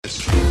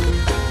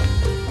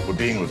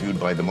being reviewed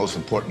by the most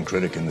important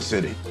critic in the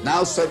city.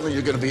 Now suddenly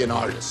you're going to be an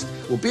artist.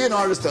 Well, be an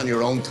artist on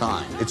your own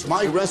time. It's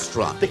my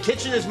restaurant. The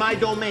kitchen is my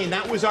domain.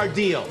 That was our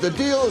deal. The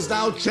deal is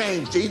now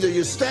changed. Either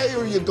you stay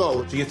or you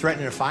go. So you're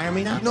threatening to fire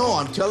me now? No,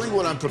 I'm telling you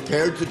what I'm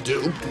prepared to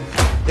do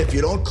if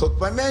you don't cook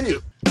my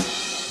menu.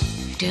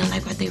 You didn't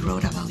like what they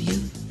wrote about you?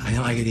 I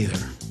didn't like it either.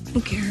 Who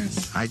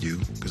cares? I do,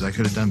 because I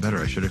could have done better.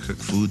 I should have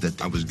cooked food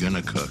that I was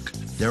gonna cook.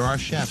 There are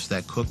chefs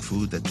that cook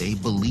food that they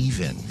believe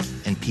in,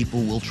 and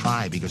people will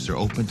try because they're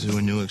open to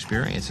a new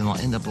experience, and they'll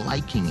end up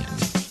liking it.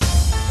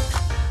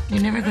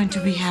 You're never going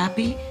to be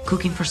happy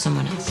cooking for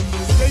someone else.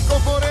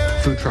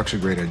 Food truck's a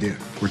great idea.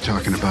 We're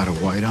talking about a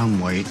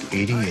white-on-white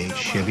 88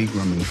 Chevy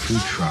Grumman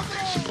food truck.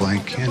 It's a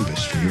blank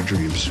canvas for your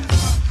dreams.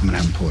 I'm gonna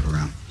have them pull it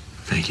around.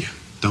 Thank you.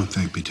 Don't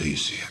thank me till you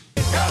see it.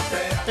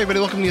 Hey everybody,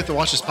 welcome to You Have to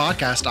Watch This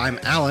podcast. I'm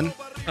Alan.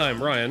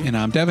 I'm Ryan. And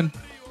I'm Devin.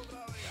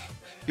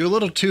 You're a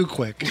little too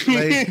quick.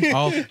 Like,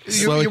 I'll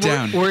slow it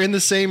down. We're in the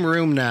same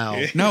room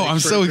now. No, I'm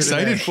so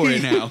excited for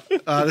it now.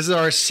 This is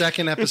our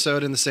second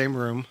episode in the same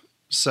room.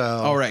 So,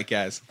 all right,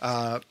 guys.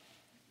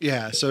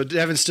 Yeah, so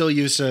Devin's still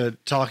used to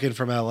talking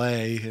from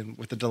LA and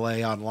with the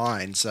delay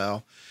online.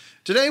 So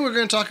today we're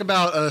going to talk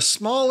about a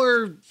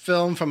smaller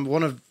film from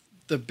one of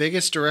the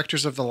biggest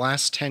directors of the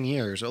last 10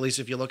 years. Or at least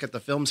if you look at the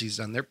films he's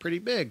done, they're pretty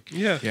big.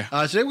 Yeah.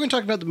 Today we're going to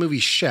talk about the movie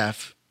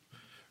Chef,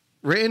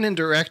 written and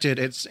directed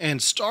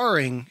and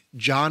starring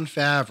Jon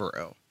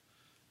Favreau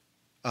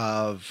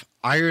of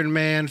Iron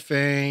Man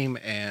fame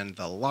and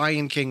The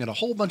Lion King and a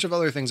whole bunch of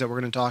other things that we're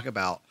going to talk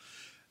about.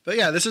 But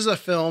yeah, this is a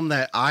film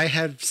that I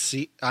had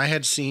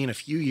seen a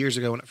few years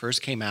ago when it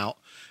first came out,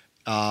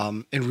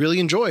 and really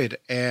enjoyed,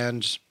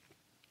 and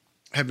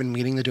have been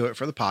meaning to do it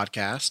for the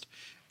podcast.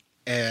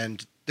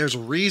 And there's a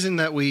reason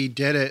that we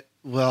did it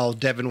while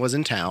Devin was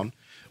in town,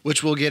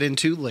 which we'll get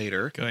into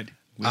later. Good.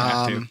 We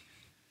have to.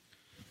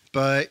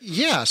 But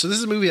yeah, so this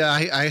is a movie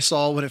I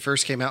saw when it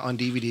first came out on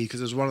DVD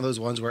because it was one of those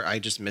ones where I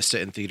just missed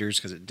it in theaters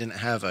because it didn't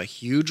have a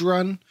huge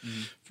run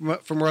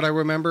from what I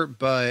remember.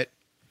 But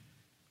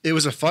it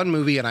was a fun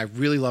movie and I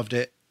really loved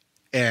it.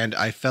 And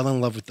I fell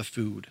in love with the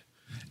food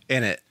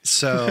in it.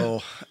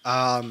 So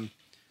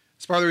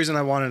it's part of the reason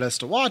I wanted us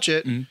to watch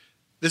it.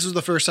 This was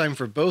the first time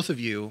for both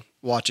of you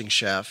watching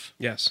Chef.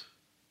 Yes.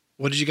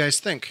 What did you guys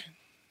think?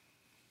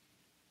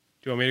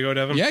 Do you want me to go,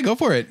 Devin? Yeah, go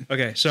for it.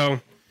 Okay, so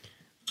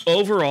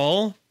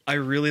overall, I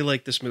really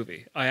like this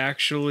movie. I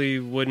actually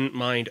wouldn't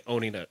mind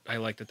owning it. I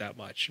liked it that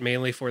much,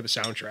 mainly for the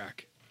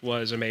soundtrack.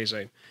 Was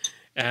amazing.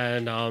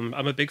 And I'm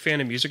a big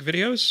fan of music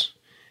videos,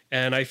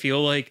 and I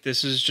feel like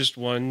this is just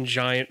one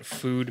giant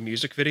food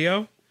music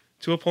video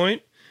to a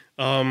point.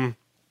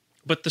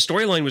 But the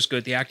storyline was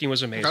good. The acting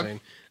was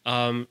amazing.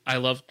 Okay. I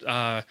loved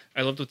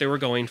what they were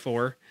going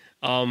for.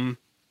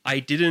 I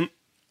didn't,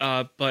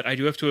 but I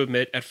do have to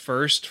admit, at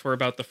first, for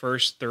about the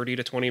first 30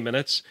 to 20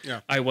 minutes,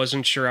 I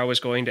wasn't sure I was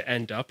going to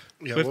end up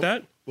with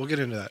that. We'll get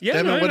into that. Yeah,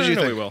 Devin, what did you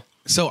think? We will.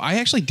 So I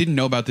actually didn't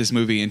know about this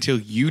movie until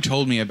you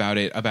told me about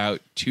it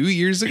about 2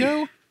 years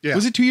ago. Yeah.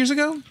 Was it 2 years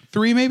ago?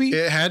 3 maybe?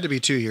 It had to be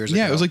 2 years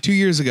ago. Yeah, it was like 2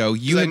 years ago.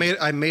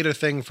 I made a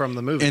thing from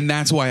the movie. And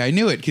that's why I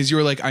knew it, because you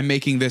were like, I'm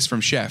making this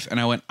from Chef. And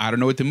I went, I don't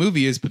know what the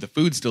movie is, but the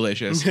food's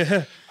delicious.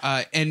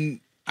 And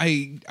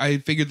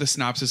I figured the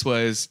synopsis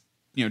was,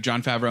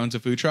 Jon Favreau owns a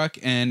food truck.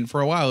 And for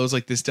a while, I was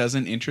like, this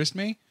doesn't interest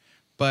me.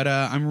 But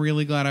I'm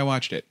really glad I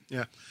watched it.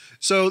 Yeah.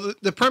 So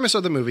the premise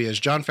of the movie is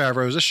Jon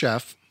Favreau is a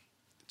chef.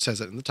 It says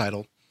it in the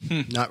title.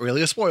 Not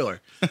really a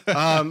spoiler.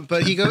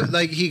 But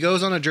he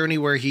goes on a journey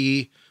where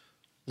he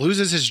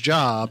loses his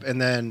job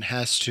and then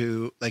has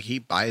to, he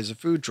buys a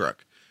food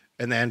truck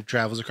and then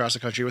travels across the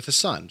country with his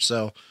son.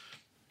 So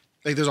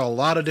there's a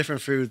lot of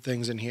different food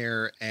things in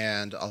here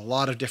and a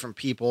lot of different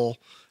people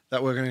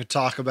that we're going to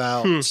talk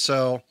about.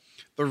 So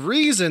the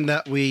reason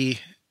that we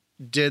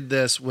did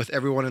this with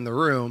everyone in the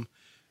room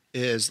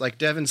is, like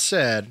Devin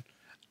said,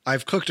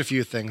 I've cooked a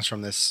few things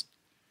from this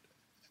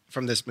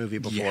movie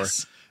before.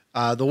 Yes.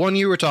 The one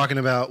you were talking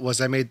about was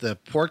I made the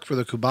pork for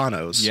the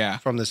Cubanos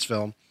from this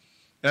film.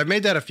 And I've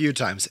made that a few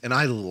times, and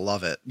I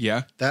love it.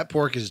 Yeah. That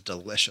pork is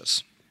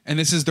delicious. And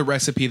this is the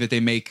recipe that they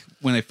make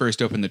when they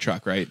first open the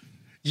truck, right?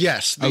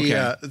 Yes. The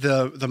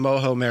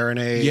mojo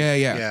marinade.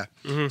 Yeah.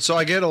 Mm-hmm. So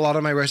I get a lot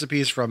of my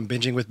recipes from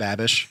Binging with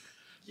Babish.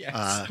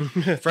 Yes.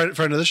 Friend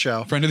of the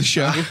show. Friend of the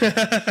show.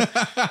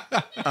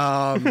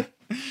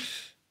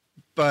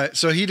 But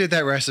so he did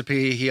that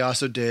recipe. He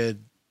also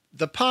did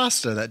the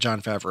pasta that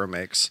Jon Favreau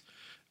makes,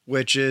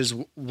 which is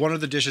one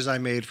of the dishes I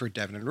made for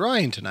Devin and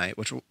Ryan tonight,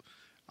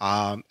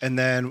 and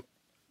then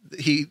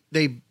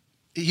Babish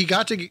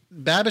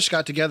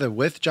got together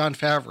with Jon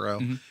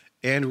Favreau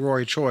and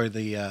Roy Choi,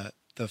 the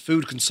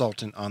food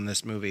consultant on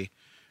this movie,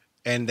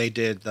 and they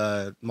did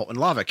the molten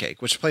lava cake,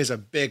 which plays a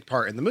big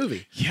part in the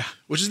movie. Yeah,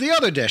 which is the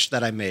other dish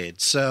that I made.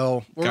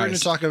 So we're going to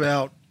talk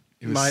about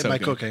my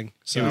cooking.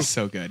 So. It was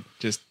so good.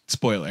 Just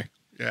spoiler.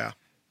 Yeah.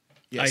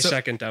 I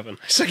second Devin.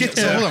 So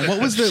hold on.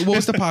 What was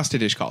the pasta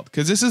dish called?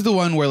 Because this is the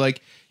one where,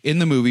 in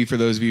the movie, for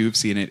those of you who've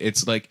seen it,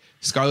 it's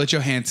Scarlett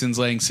Johansson's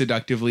laying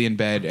seductively in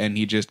bed and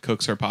he just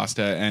cooks her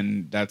pasta,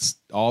 and that's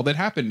all that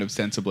happened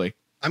ostensibly.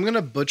 I'm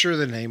gonna butcher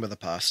the name of the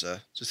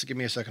pasta. Just give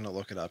me a second to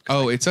look it up.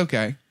 Oh, it's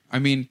okay. I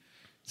mean,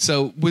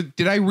 so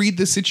did I read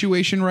the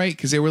situation right?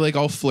 Because they were like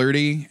all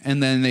flirty,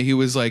 and then he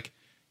was like,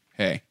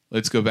 "Hey,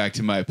 let's go back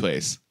to my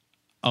place.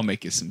 I'll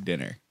make you some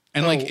dinner."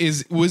 And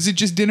was it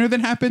just dinner that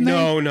happened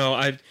there?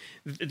 No.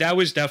 That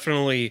was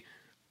definitely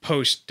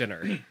post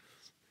dinner.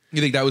 You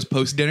think that was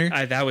post dinner?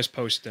 That was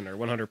post dinner,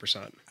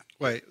 100%.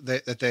 Wait,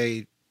 that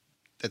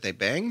they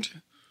banged?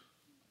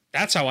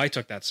 That's how I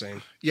took that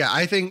scene. Yeah,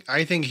 I think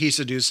he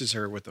seduces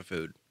her with the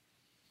food.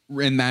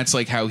 And that's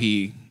like how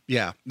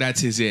Yeah,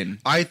 that's his in.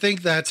 I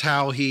think that's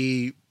how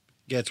he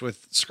gets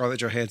with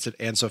Scarlett Johansson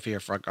and Sofia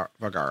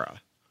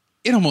Vergara.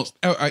 It almost.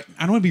 I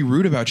don't want to be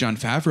rude about Jon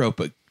Favreau,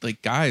 but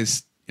like,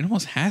 guys, it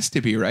almost has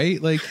to be,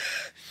 right? Like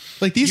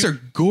these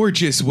are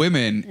gorgeous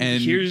women,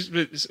 and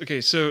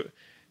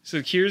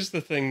So here's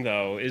the thing,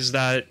 though, is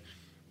that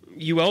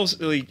you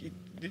also like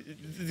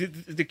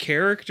the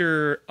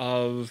character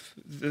of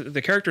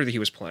the character that he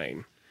was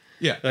playing.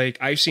 Yeah, like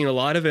I've seen a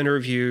lot of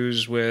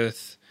interviews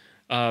with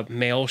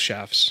male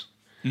chefs,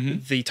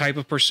 the type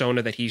of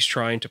persona that he's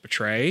trying to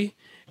portray.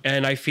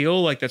 And I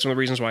feel like that's one of the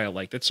reasons why I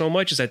liked it so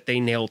much is that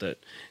they nailed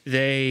it.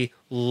 They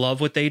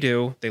love what they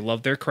do. They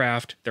love their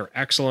craft. They're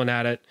excellent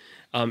at it.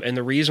 And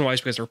the reason why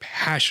is because they're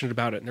passionate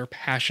about it and they're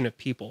passionate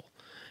people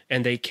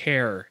and they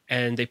care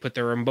and they put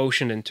their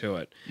emotion into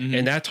it.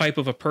 And that type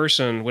of a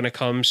person, when it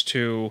comes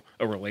to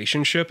a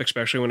relationship,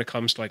 especially when it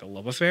comes to like a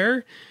love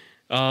affair,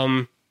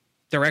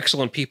 they're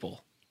excellent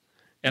people.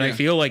 And I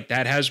feel like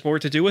that has more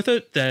to do with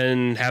it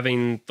than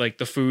having like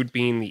the food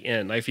being the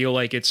end. I feel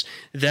like it's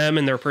them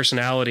and their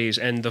personalities,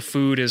 and the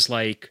food is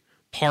like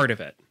part of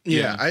it.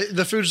 Yeah,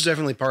 the food's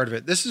definitely part of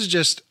it. This is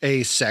just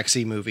a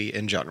sexy movie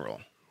in general.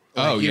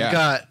 Like, you've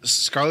got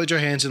Scarlett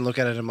Johansson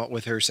looking at him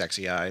with her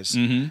sexy eyes,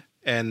 and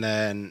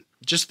then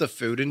just the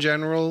food in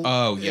general.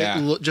 Oh yeah,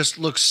 it just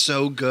looks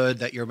so good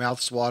that your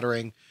mouth's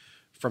watering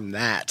from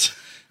that.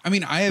 I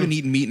mean, I haven't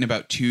eaten meat in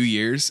about 2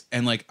 years,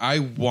 and like I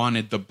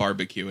wanted the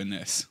barbecue in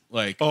this.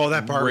 Like,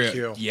 that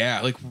barbecue,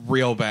 like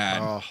real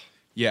bad. Oh.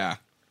 Yeah,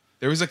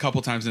 there was a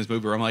couple times in this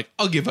movie where I'm like,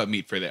 I'll give up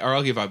meat for this, or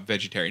I'll give up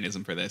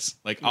vegetarianism for this.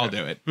 Like, I'll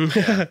do it.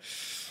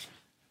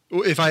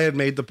 If I had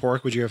made the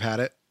pork, would you have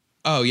had it?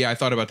 Oh yeah, I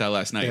thought about that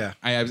last night. Yeah.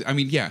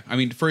 I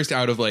mean, first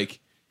out of like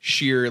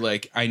sheer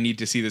like I need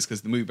to see this because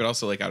of the movie, but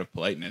also like out of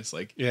politeness,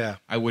 like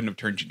I wouldn't have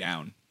turned you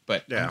down,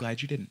 but I'm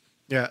glad you didn't.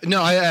 Yeah,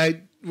 no,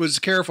 I was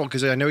careful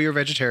because I know you're a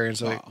vegetarian.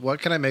 So like, what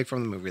can I make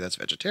from the movie that's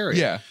vegetarian?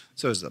 Yeah.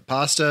 So is the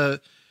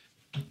pasta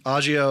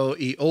aglio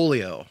e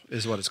olio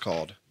is what it's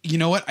called. You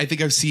know what? I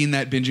think I've seen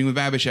that Binging with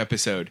Babish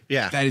episode.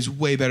 Yeah. That is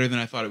way better than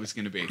I thought it was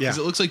going to be. Because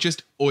Yeah. it looks like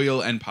just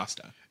oil and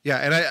pasta. Yeah,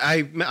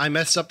 and I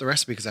messed up the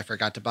recipe because I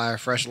forgot to buy a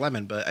fresh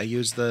lemon, but I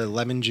used the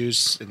lemon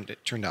juice and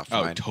it turned out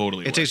fine. Oh,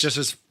 totally. It tastes just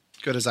as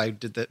good as I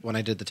did that when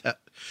I did the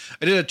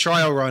I did a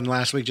trial run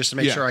last week just to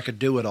make sure I could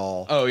do it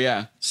all. Oh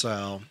yeah.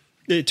 So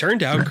it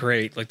turned out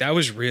great. Like that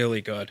was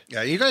really good.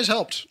 Yeah, you guys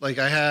helped. Like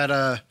I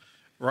had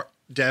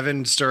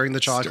Devin stirring the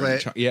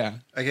chocolate.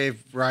 I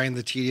gave Ryan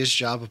the tedious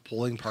job of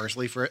pulling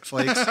parsley flakes.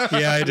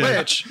 Yeah, I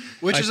did.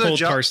 Which I is pulled a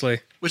job. parsley.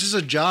 Which is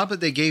a job that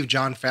they gave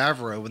Jon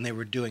Favreau when they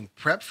were doing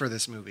prep for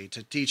this movie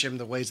to teach him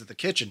the ways of the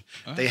kitchen.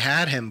 Oh. They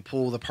had him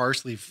pull the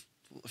parsley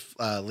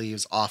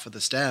leaves off of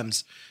the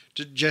stems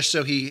just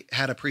so he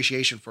had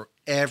appreciation for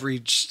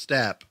every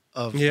step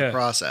of the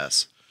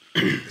process.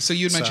 So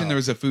you had mentioned there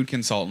was a food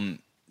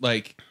consultant,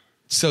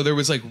 so there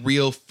was like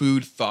real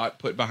food thought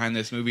put behind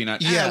this movie.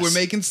 Not we're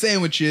making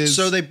sandwiches.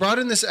 So they brought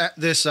in this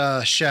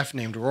chef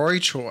named Roy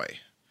Choi,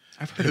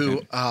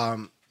 who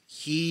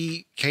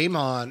he came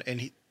on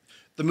and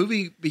the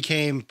movie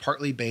became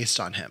partly based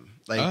on him.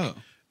 Like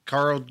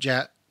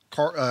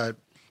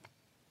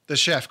the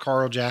chef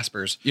Carl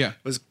Jaspers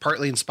was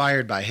partly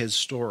inspired by his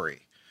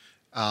story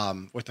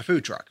with the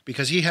food truck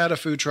because he had a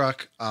food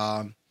truck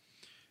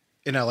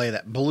in LA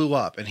that blew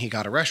up and he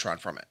got a restaurant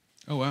from it.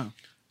 Oh wow!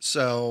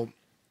 So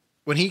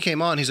when he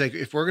came on, he's like,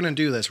 if we're going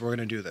to do this, we're going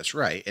to do this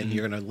right. And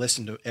you're going to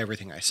listen to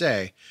everything I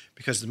say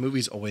because the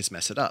movies always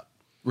mess it up.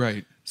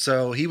 Right.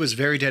 So he was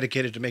very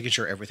dedicated to making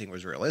sure everything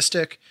was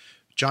realistic.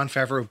 Jon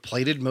Favreau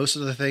plated most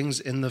of the things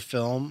in the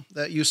film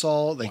that you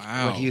saw.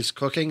 When he's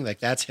cooking,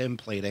 that's him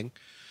plating.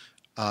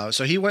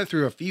 So he went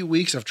through a few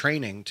weeks of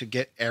training to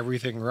get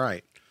everything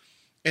right.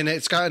 And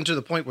it's gotten to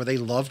the point where they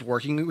loved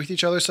working with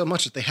each other so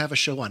much that they have a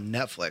show on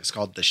Netflix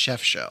called The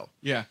Chef Show.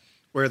 Yeah.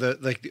 Where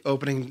the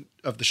opening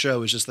of the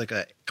show is just like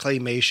a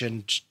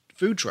claymation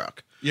food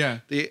truck. Yeah.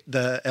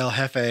 The El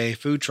Jefe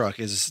food truck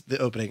is the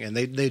opening, and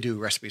they do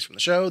recipes from the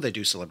show. They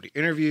do celebrity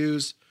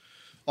interviews,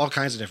 all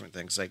kinds of different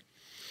things. Like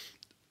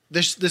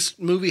this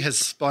movie has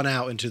spun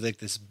out into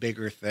this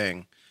bigger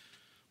thing,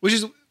 which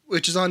is on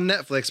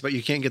Netflix, but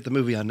you can't get the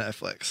movie on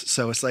Netflix.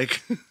 So it's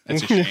like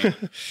that's a shame.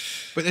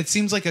 But it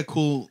seems like a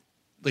cool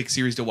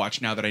series to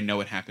watch now that I know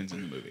what happens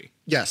in the movie.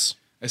 Yes.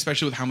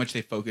 Especially with how much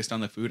they focused on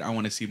the food. I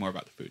want to see more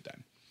about the food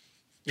then.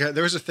 Yeah,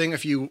 there was a thing a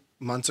few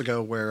months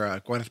ago where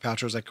Gwyneth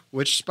Paltrow was like,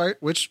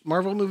 which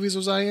Marvel movies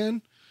was I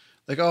in?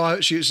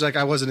 Like, she's like,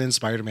 I wasn't in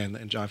Spider-Man.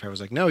 And Jon Favreau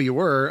was like, no, you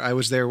were. I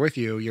was there with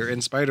you. You're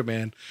in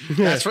Spider-Man.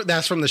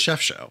 That's from the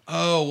Chef Show.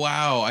 Oh,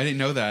 wow. I didn't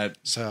know that.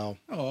 So,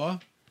 Oh,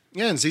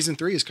 yeah, and season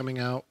 3 is coming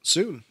out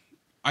soon.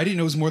 I didn't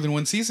know it was more than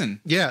one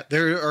season. Yeah,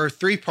 there are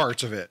 3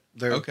 parts of it.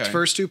 The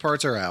first 2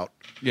 parts are out.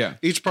 Yeah.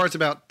 Each part's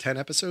about 10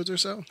 episodes or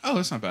so. Oh,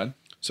 that's not bad.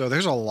 So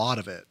there's a lot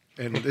of it.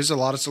 And there's a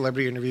lot of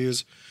celebrity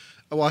interviews.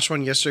 I watched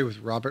one yesterday with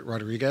Robert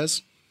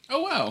Rodriguez,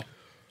 Oh, wow.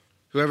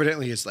 who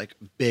evidently is like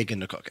big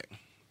into cooking.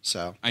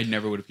 So I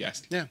never would have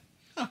guessed. yeah.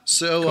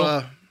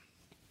 So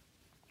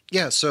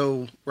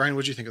so Ryan,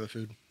 what'd you think of the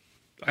food?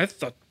 I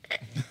thought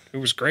it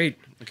was great.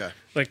 Okay.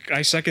 Like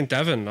I second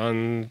Devin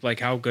on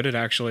like how good it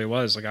actually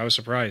was. Like I was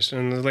surprised,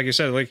 and like you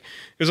said, like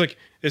it was like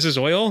this is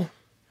oil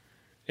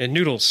and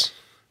noodles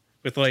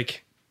with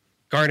like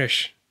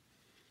garnish.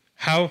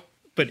 How?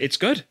 But it's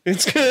good.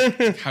 It's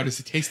good. How does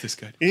it taste this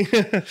good?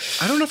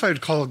 I don't know if I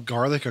would call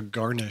garlic a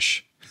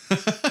garnish.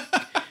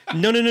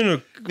 No.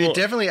 It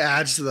definitely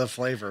adds to the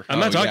flavor. I'm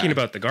not talking yeah.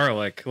 about the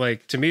garlic.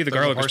 Like to me, the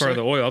garlic is part of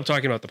the oil. I'm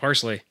talking about the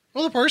parsley.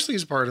 Well, the parsley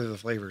is part of the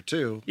flavor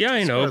too. Yeah, I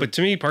It's know, part of but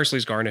to me,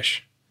 parsley's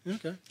garnish.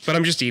 Okay. But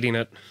I'm just eating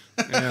it.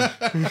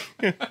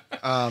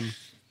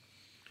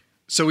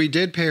 So we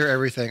did pair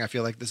everything. I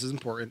feel like this is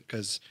important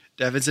because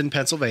Devin's in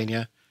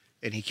Pennsylvania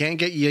and he can't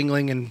get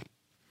Yingling in Not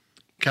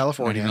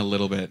California. even a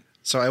little bit.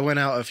 So I went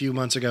out a few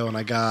months ago and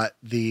I got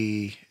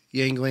the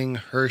Yingling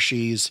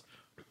Hershey's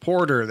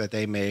porter that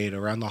they made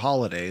around the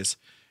holidays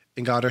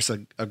and got us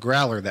a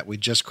growler that we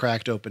just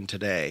cracked open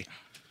today.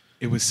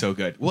 It was so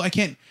good. Well, I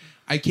can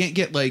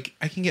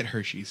get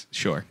Hershey's,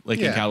 sure, like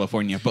in Yeah.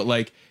 California, but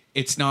like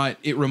it's not.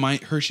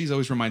 Hershey's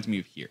always reminds me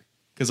of here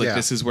because like Yeah.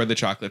 this is where the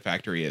chocolate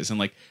factory is, and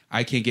like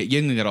I can't get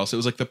Yingling at all. So it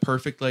was like the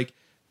perfect like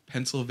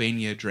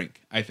Pennsylvania drink,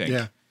 I think.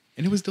 Yeah.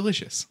 And it was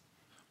delicious.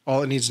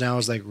 All it needs now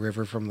is like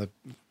river from the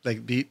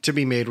to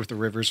be made with the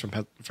rivers from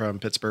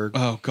Pittsburgh.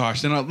 Oh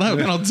gosh, then I'll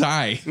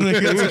die.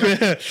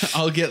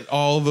 I'll get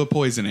all the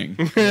poisoning.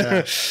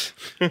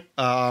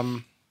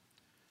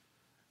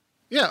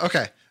 Yeah,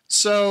 okay.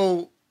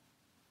 So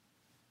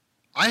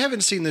I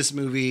haven't seen this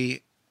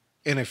movie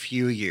in a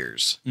few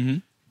years,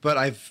 but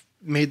I've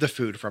made the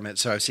food from it.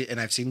 So I've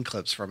seen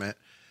clips from it.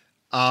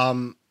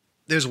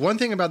 There's one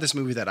thing about this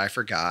movie that I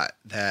forgot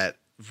that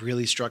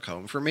really struck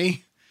home for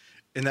me,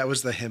 and that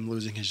was him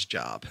losing his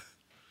job.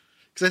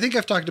 Because I think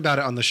I've talked about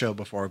it on the show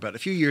before, but a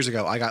few years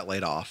ago I got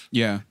laid off.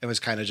 Yeah. And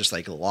was kind of just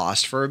like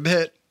lost for a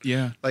bit.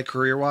 Yeah. Like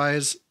career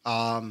wise.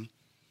 And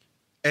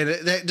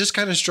that just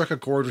kind of struck a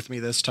chord with me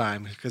this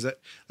time because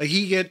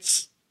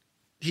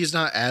he's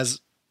not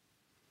as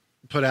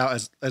put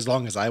out as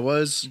long as I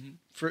was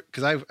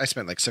because I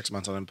spent like 6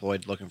 months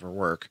unemployed looking for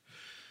work.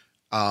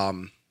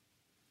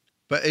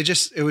 But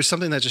it was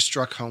something that just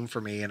struck home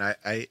for me. And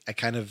I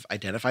kind of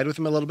identified with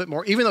him a little bit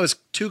more, even though it's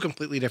 2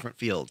 completely different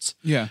fields.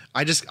 Yeah.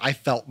 I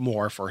felt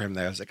more for him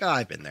there. I was like,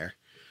 I've been there.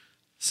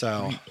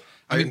 So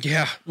I mean,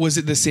 yeah. Was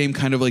it the same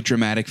kind of like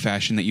dramatic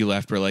fashion that you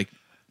left where like,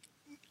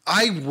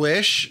 I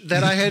wish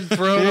that I had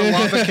thrown a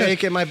lava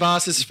cake in my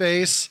boss's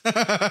face.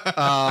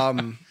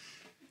 well,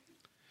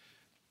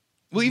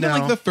 even No.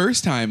 like the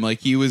first time,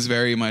 like he was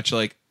very much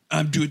like,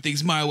 I'm doing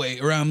things my way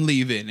or I'm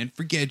leaving and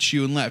forget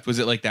you and left. Was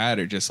it like that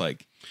or just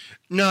like,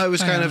 No, it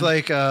was kind of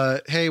like,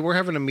 hey, we're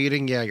having a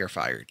meeting. Yeah, you're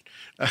fired.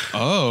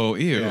 oh,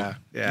 ew.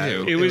 Yeah.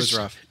 Ew. It was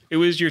rough. It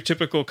was your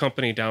typical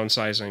company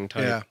downsizing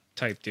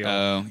type deal.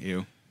 Oh,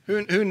 ew.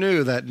 Who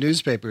knew that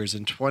newspapers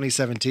in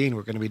 2017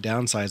 were going to be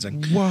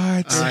downsizing?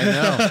 What? I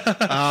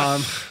know.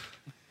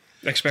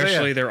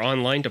 Especially their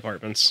online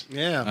departments.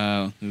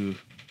 Yeah. Oh, ooh.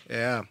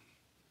 Yeah.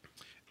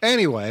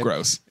 Anyway.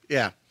 Gross.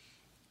 Yeah.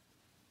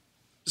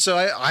 So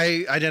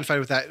I identified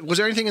with that. Was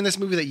there anything in this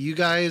movie that you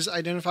guys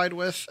identified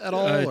with at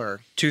all?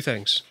 Or 2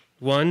 things.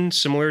 One,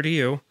 similar to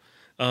you.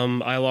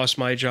 I lost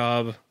my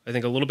job, I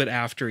think, a little bit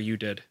after you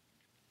did.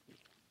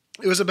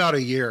 it was about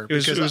a year.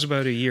 It was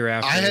about a year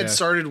after. I had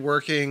started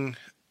working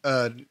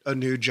a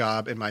new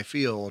job in my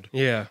field.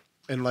 Yeah.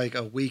 And like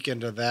a week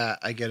into that,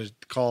 I get a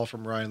call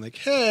from Ryan like,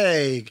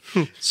 hey,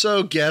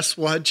 so guess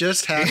what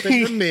just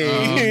happened to me?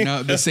 Oh,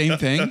 no, the same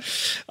thing.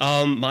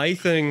 My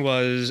thing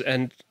was,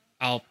 and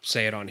I'll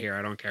say it on here.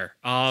 I don't care.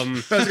 I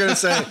was going to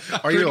say,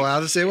 are you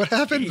allowed to say what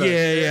happened?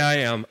 Yeah, I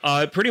am.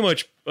 Pretty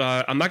much,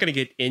 I'm not going to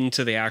get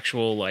into the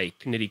actual like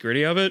nitty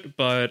gritty of it,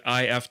 but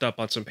I effed up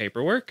on some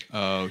paperwork.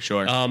 Oh,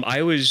 sure.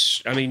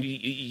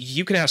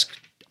 You can ask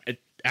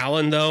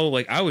Alan though.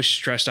 Like I was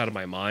stressed out of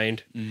my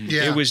mind.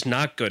 Yeah. It was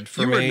not good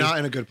for You me. were not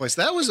in a good place.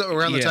 That was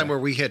around the Yeah. time where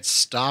we had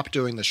stopped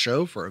doing the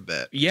show for a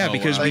bit. Yeah, Oh,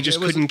 because wow. we Like, just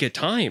it was- couldn't get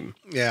time.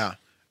 Yeah.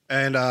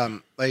 And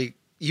like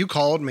you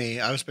called me.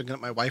 I was picking up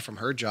my wife from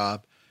her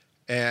job.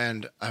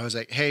 And I was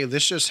like, hey,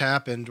 this just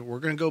happened. We're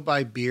going to go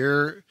buy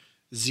beer,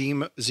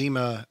 Zima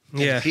and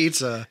Yeah.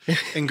 pizza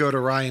and go to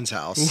Ryan's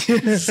house. And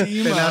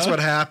that's what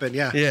happened.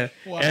 Yeah. Yeah.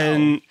 Wow.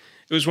 And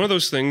it was one of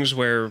those things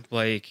where,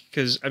 like,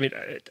 because I mean,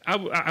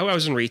 I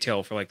was in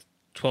retail for like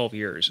 12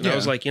 years. And I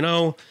was Yeah. like,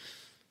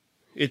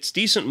 it's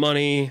decent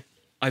money.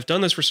 I've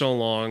done this for so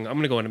long. I'm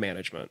going to go into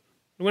management.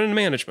 I went into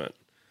management.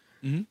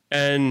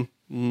 And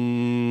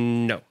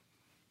no.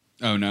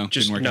 Oh no,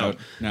 Just didn't work no. out.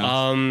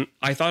 No.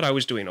 I thought I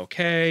was doing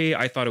okay.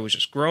 I thought it was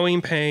just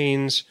growing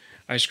pains.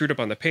 I screwed up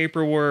on the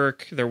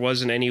paperwork. There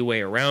wasn't any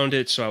way around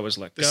it, so I was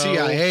let The go.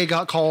 CIA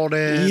got called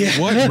in. Yeah.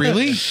 What,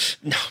 really?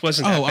 No, it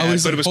wasn't that Oh, bad, I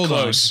was but like, it was hold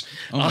close.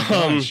 on. Oh my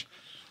gosh.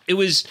 It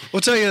was.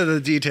 We'll tell you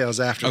the details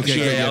after. Okay, the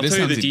show. good. Yeah, I'll this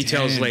tell you the sounds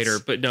details intense. later.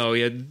 But no,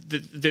 yeah,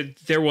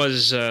 there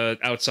was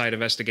outside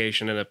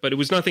investigation in it, but it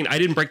was nothing. I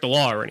didn't break the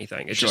law or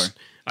anything. It's Sure. just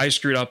I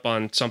screwed up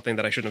on something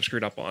that I shouldn't have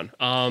screwed up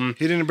on.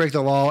 He didn't break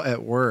the law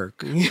at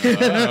work.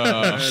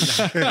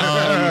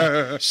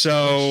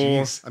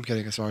 So I'm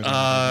kidding. As far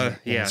as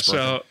yeah,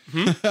 so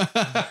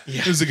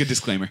It was a good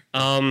disclaimer.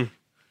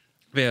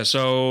 yeah,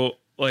 so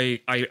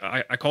like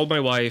I called my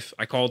wife,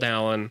 I called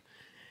Alan,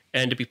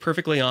 and to be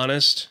perfectly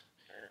honest,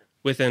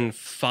 within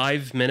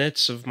 5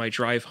 minutes of my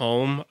drive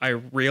home, I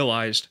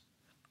realized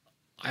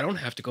I don't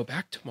have to go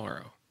back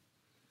tomorrow.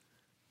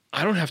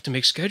 I don't have to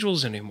make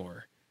schedules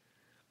anymore.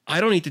 I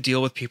don't need to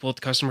deal with people at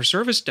the customer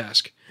service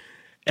desk.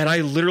 And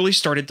I literally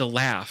started to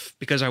laugh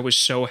because I was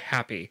so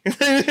happy.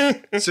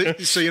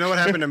 so you know what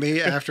happened to me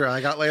after I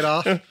got laid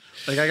off?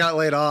 Like I got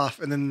laid off,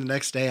 and then the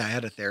next day I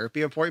had a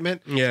therapy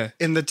appointment. Yeah.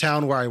 In the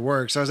town where I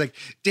work, so I was like,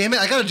 "Damn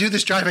it, I got to do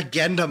this drive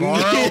again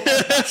tomorrow."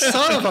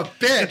 Son of a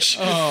bitch.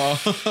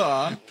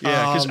 Yeah,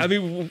 because I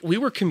mean, we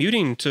were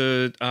commuting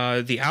to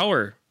the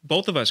hour,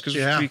 both of us,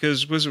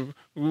 because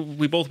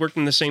we both worked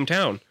in the same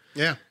town.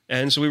 Yeah.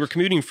 And so we were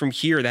commuting from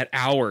here that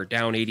hour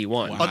down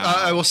 81. Wow.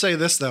 I will say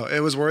this though, it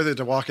was worth it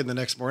to walk in the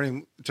next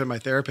morning to my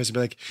therapist and be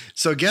like,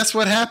 "So guess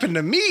what happened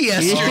to me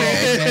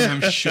yesterday?"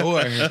 Man, I'm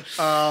sure.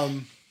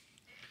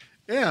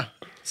 Yeah.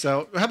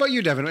 So how about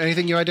you, Devin?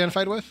 Anything you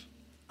identified with?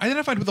 I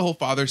identified with the whole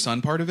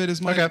father-son part of it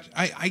as much. Okay.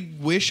 I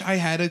wish I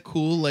had a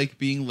cool like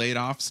being laid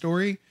off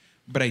story,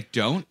 but I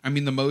don't. I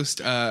mean, the most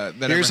that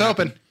Here's ever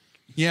hoping. happened-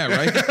 Yeah,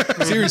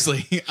 right.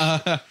 Seriously,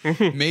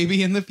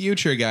 maybe in the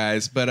future,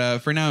 guys. But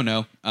for now,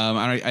 no.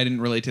 I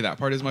didn't relate to that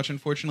part as much,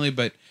 unfortunately.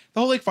 But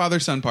the whole like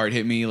father-son part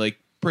hit me like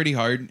pretty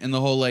hard, and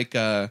the whole like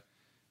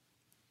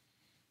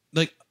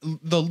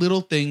the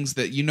little things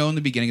that in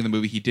the beginning of the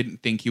movie, he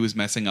didn't think he was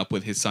messing up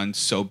with his son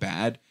so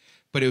bad,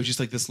 but it was just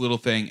like this little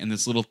thing and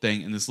this little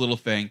thing and this little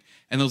thing,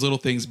 and those little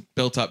things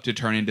built up to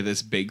turn into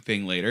this big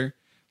thing later.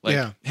 Like,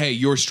 Yeah. hey,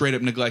 you're straight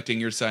up neglecting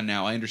your son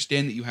now. I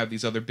understand that you have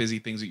these other busy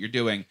things that you're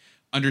doing.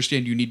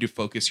 Understand you need to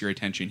focus your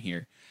attention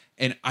here.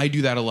 And I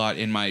do that a lot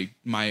in my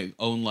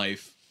own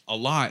life, a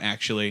lot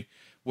actually,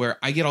 where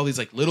I get all these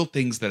like little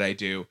things that I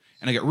do,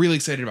 and I get really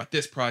excited about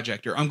this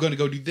project, or I'm going to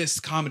go do this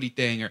comedy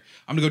thing, or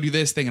I'm going to go do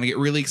this thing, and I get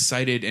really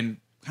excited and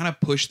kind of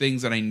push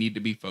things that I need to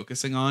be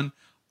focusing on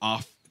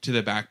off to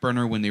the back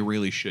burner when they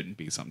really shouldn't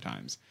be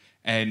sometimes.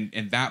 And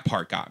that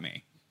part got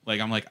me.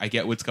 Like, I'm like, I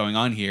get what's going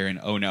on here, and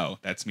oh no,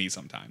 that's me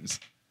sometimes.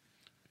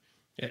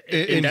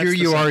 And here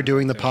you are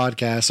doing the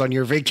podcast on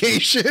your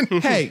vacation.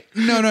 Hey,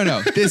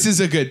 no. This is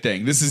a good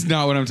thing. This is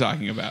not what I'm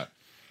talking about.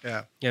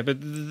 Yeah. Yeah, but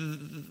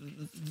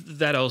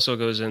that also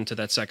goes into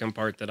that second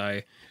part that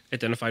I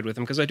identified with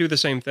him, because I do the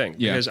same thing.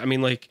 Yeah. Because I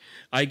mean, like,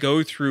 I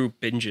go through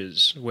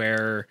binges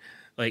where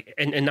like,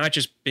 and not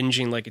just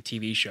binging like a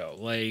TV show.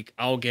 Like,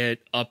 I'll get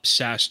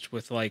obsessed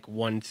with like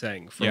one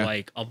thing for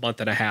like a month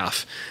and a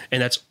half,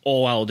 and that's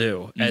all I'll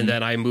do. And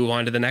then I move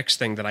on to the next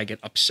thing that I get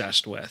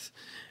obsessed with.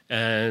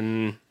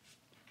 And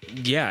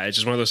yeah, it's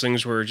just one of those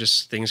things where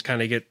just things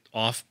kind of get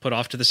put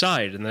off to the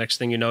side, and the next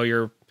thing you know,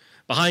 you're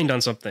behind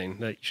on something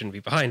that you shouldn't be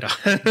behind on.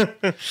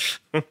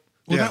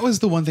 Well, that was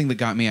the one thing that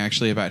got me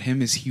actually about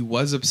him, is he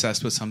was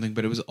obsessed with something,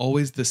 but it was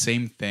always the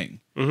same thing.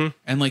 Mm-hmm.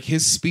 And like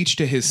his speech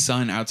to his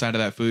son outside of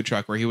that food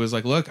truck, where he was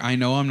like, "Look, I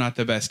know I'm not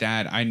the best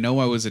dad. I know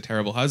I was a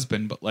terrible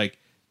husband, but like,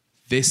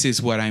 this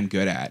is what I'm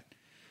good at."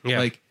 Yeah.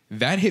 Like,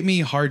 that hit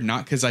me hard,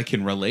 not because I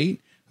can relate,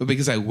 but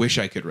because I wish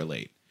I could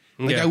relate.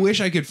 Like, Yeah. I wish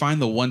I could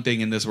find the one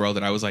thing in this world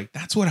that I was like,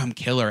 that's what I'm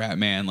killer at,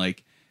 man.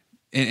 Like,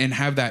 and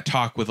have that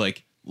talk with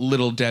like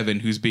little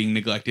Devin, who's being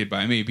neglected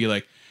by me, be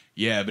like,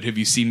 "Yeah, but have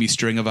you seen me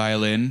string a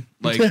violin?"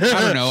 Like, I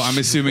don't know. I'm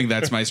assuming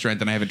that's my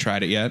strength, and I haven't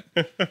tried it yet.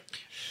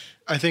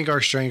 I think our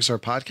strengths are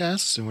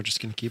podcasts, and we're just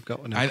going to keep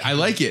going. I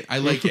like it. I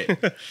like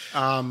it.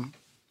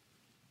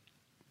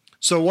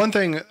 So one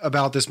thing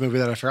about this movie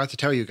that I forgot to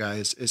tell you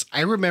guys is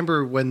I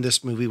remember when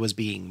this movie was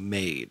being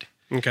made.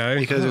 Okay.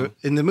 Because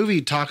in the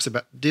movie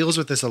deals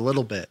with this a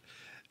little bit,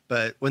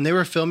 but when they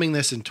were filming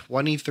this in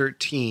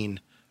 2013,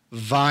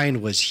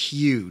 Vine was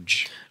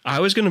huge. I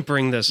was going to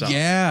bring this up.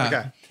 Yeah.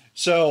 Okay.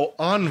 So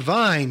on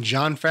Vine,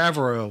 Jon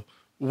Favreau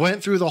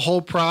went through the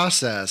whole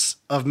process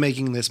of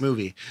making this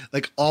movie.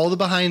 Like all the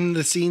behind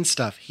the scenes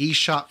stuff he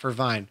shot for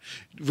Vine.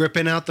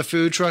 Ripping out the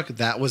food truck,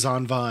 that was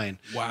on Vine.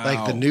 Wow.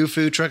 Like the new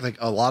food truck, like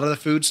a lot of the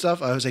food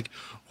stuff. I was like,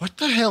 what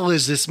the hell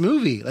is this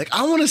movie? Like,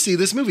 I want to see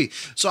this movie.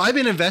 So I've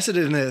been invested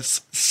in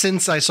this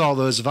since I saw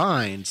those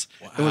Vines.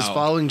 It was Wow.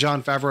 following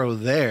Jon Favreau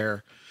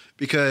there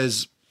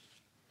because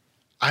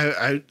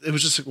it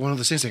was just one of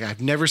those things. Like,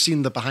 I've never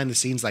seen the behind the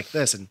scenes like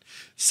this, and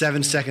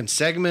 7-second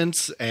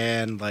segments,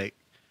 and like,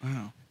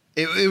 Wow.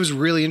 it was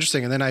really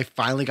interesting. And then I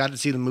finally got to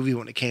see the movie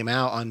when it came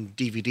out on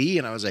DVD,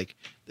 and I was like,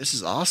 this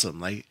is awesome.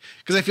 Like,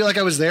 because I feel like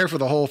I was there for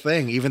the whole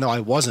thing, even though I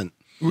wasn't.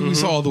 We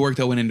saw all the work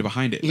that went into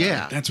behind it. though.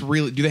 Yeah. That's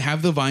really. Do they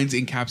have the vines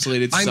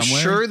encapsulated I'm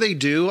somewhere? sure they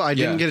do. I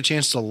didn't Yeah. get a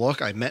chance to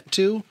look. I meant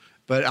to,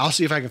 but I'll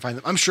see if I can find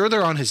them. I'm sure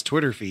they're on his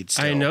Twitter feed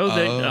still. I know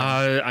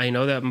that I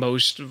know that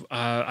most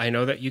I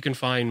know that you can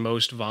find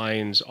most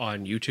vines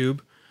on YouTube,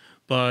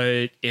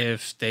 but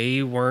if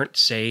they weren't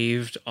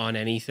saved on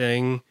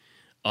anything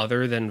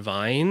other than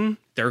Vine,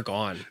 they're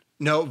gone.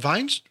 No,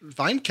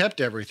 Vine kept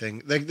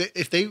everything.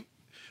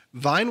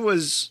 Vine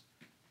was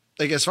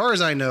like, as far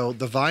as I know,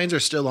 the Vines are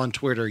still on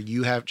Twitter.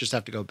 You just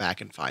have to go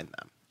back and find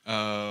them.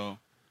 Oh.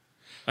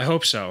 I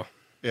hope so.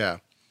 Yeah.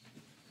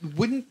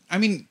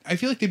 I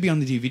feel like they'd be on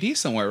the DVD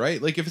somewhere,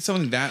 right? Like if it's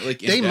something that like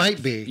They in-depth.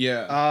 might be.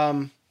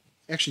 Yeah.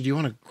 Actually, do you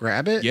want to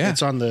grab it? Yeah.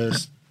 It's on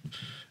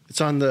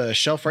the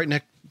shelf right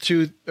next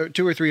to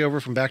two or three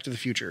over from Back to the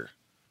Future.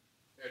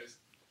 There it is.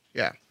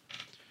 Yeah.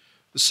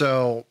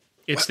 So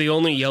It's the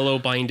only yellow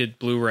binded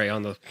Blu-ray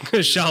on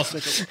the shelf.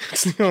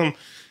 It's the only-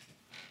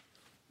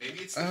 Maybe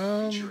it's the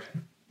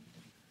featurette.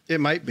 it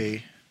might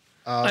be.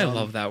 I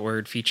love that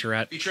word,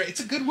 featurette. Featurette. It's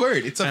a good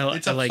word. It's a I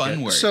like fun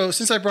it. word. So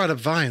since I brought up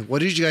Vine, what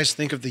did you guys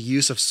think of the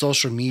use of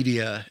social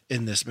media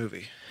in this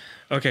movie?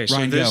 Okay, so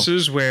Ryan, this go.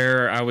 is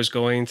where I was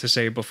going to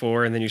say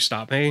before, and then you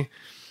stopped me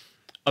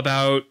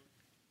about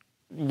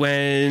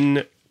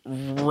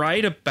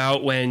right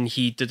about when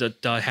he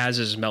has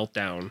his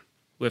meltdown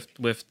with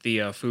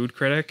the food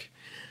critic.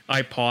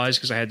 I paused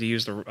because I had to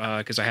use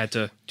because I had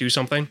to do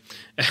something,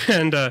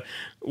 and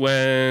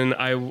when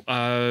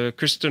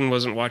Kristen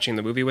wasn't watching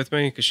the movie with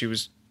me because she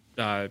was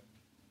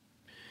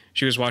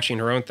watching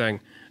her own thing.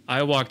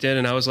 I walked in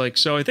and I was like,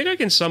 so I think I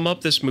can sum up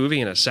this movie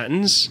in a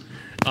sentence.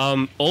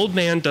 Old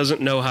man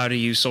doesn't know how to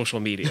use social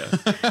media.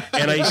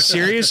 And I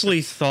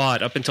seriously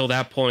thought up until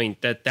that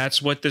point that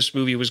that's what this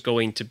movie was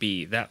going to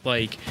be. That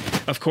like,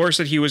 of course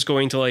that he was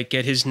going to like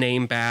get his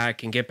name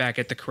back and get back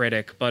at the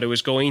critic, but it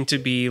was going to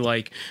be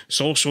like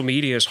social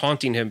media is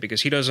haunting him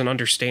because he doesn't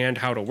understand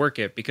how to work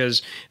it,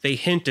 because they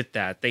hint at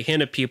that. They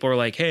hint at people are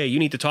like, hey, you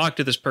need to talk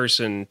to this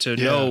person to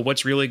know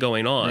what's really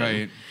going on.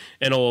 Right.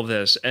 And all of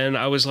this. And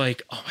I was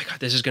like, oh my God,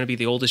 this is going to be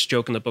the oldest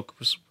joke in the book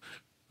with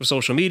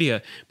social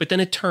media. But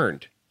then it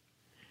turned.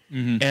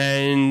 Mm-hmm.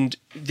 And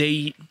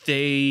they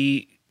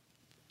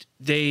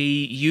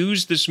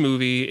use this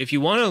movie. If you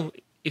want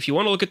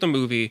to look at the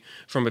movie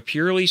from a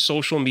purely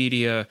social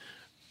media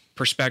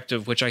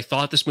perspective, which I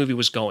thought this movie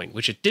was going,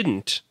 which it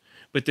didn't,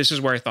 but this is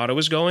where I thought it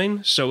was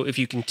going. So if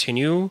you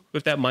continue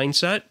with that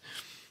mindset,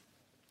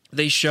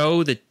 they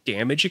show the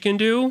damage it can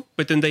do,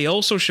 but then they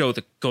also show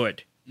the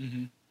good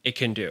it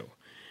can do.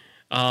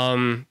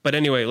 But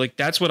anyway, like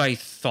that's what I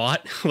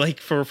thought. Like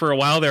for a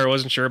while there, I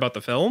wasn't sure about the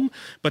film,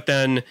 but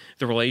then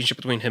the relationship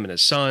between him and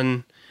his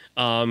son,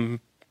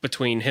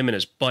 between him and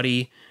his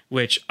buddy,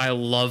 which I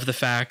love the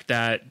fact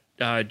that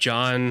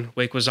John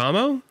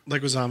Leguizamo,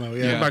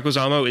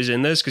 Leguizamo is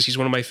in this because he's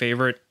one of my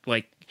favorite.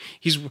 Like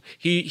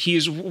he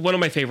is one of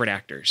my favorite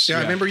actors. Yeah,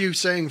 I remember you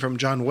saying from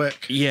John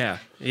Wick. Yeah.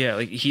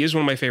 Like he is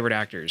one of my favorite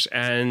actors,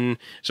 and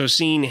so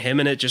seeing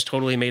him in it just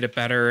totally made it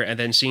better. And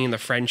then seeing the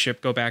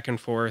friendship go back and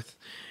forth,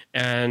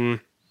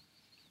 and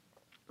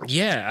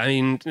yeah, I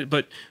mean,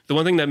 but the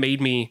one thing that made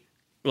me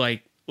is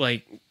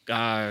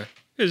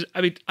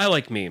I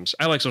like memes.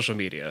 I like social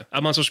media.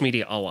 I'm on social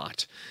media a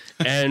lot,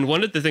 and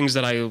one of the things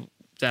that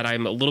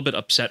I'm a little bit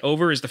upset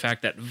over is the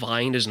fact that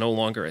Vine is no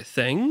longer a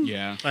thing.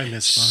 Yeah, I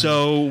miss Vine.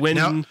 So when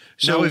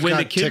we've when got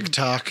the kid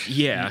TikTok,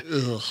 yeah,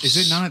 is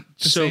it not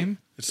the same?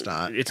 It's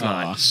not. It's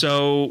not.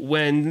 So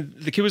when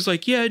the kid was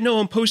like, yeah, no,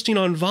 I'm posting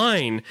on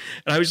Vine.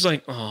 And I was just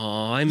like,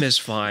 oh, I miss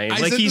Vine.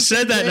 Like he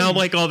said that and I'm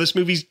like, oh, this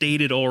movie's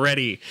dated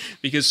already,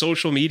 because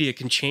social media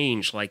can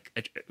change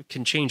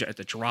at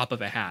the drop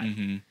of a hat.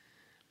 Mm-hmm.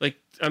 Like,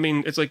 I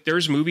mean, it's like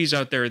there's movies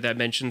out there that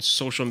mention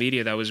social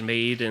media that was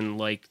made in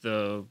like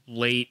the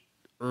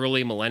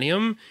early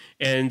millennium,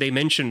 and they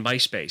mention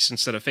MySpace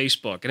instead of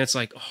Facebook. And it's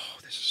like, oh,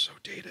 this is so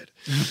dated.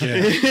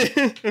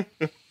 Yeah.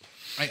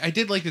 I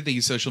did like that they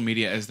use social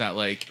media as that,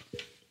 like,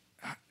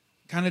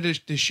 kind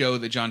of to show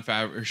that John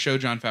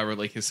Favreau,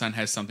 like his son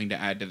has something to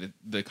add to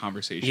the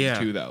conversation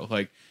too, though.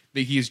 Like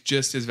that he's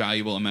just as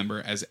valuable a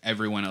member as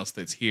everyone else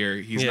that's here.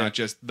 He's not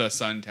just the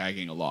son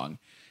tagging along.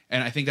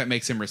 And I think that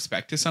makes him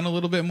respect his son a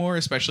little bit more,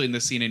 especially in the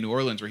scene in New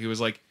Orleans where he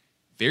was like,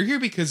 they're here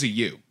because of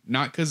you,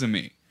 not because of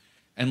me.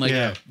 And like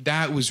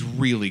that was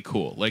really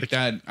cool. Like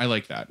that, I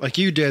like that. Like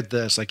you did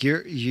this. Like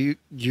you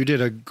did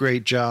a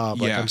great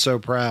job. Like I'm so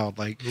proud.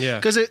 Like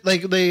because it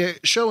like they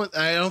show.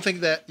 I don't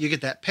think that you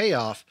get that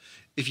payoff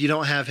if you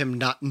don't have him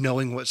not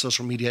knowing what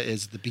social media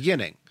is at the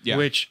beginning. Yeah.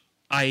 Which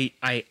I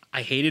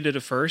hated it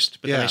at first,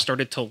 but then I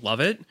started to love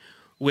it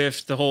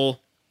with the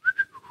whole.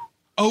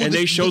 Oh, and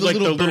they showed like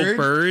the little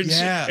birds,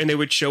 and they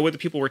would show what the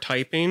people were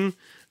typing.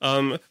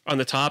 On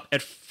the top.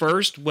 At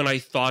first, when I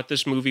thought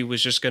this movie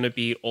was just going to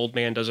be old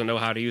man doesn't know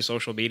how to use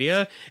social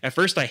media, at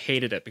first I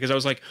hated it because I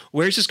was like,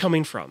 where's this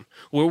coming from?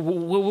 Where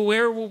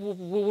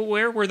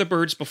were the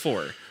birds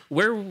before?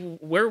 Where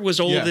was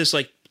all of this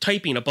like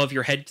typing above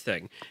your head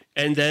thing?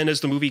 And then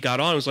as the movie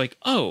got on, I was like,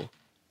 oh,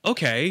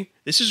 okay,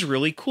 this is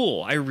really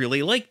cool. I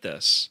really like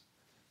this.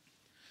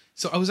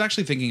 So I was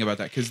actually thinking about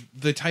that because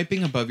the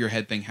typing above your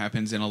head thing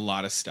happens in a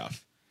lot of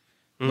stuff.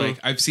 Like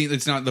I've seen,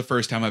 it's not the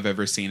first time I've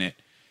ever seen it.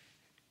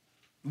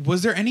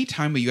 Was there any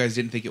time where you guys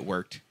didn't think it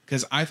worked?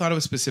 Because I thought of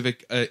a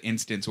specific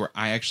instance where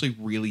I actually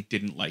really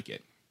didn't like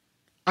it.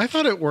 I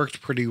thought it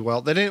worked pretty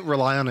well. They didn't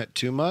rely on it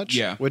too much.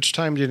 Yeah. Which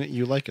time didn't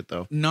you like it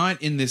though?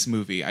 Not in this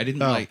movie. I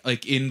didn't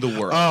like in the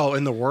world. Oh,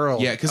 in the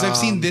world. Yeah, because I've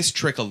seen this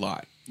trick a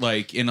lot,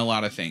 like in a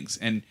lot of things.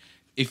 And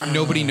if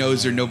nobody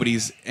knows or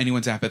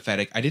anyone's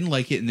apathetic, I didn't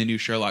like it in the new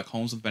Sherlock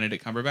Holmes with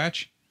Benedict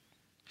Cumberbatch.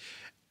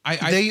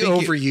 They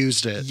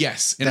overused it.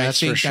 Yes, and I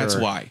think that's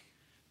why.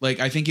 Like,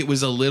 I think it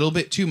was a little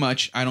bit too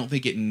much. I don't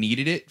think it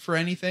needed it for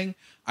anything.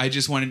 I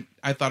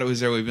thought it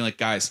was their way of being like,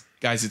 guys,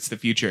 it's the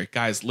future.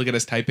 Guys, look at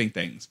us typing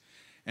things.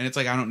 And it's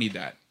like, I don't need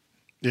that.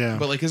 Yeah.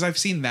 But like, because I've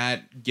seen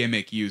that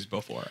gimmick used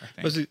before,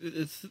 I think.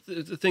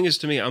 But the thing is,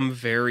 to me, I'm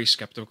very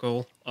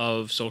skeptical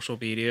of social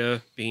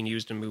media being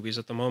used in movies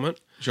at the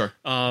moment. Sure.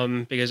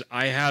 Because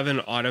I have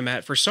an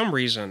automatic, for some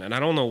reason, and I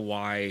don't know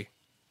why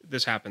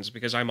this happens,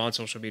 because I'm on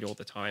social media all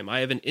the time. I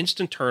have an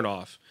instant turn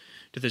off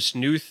to this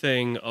new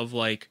thing of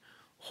like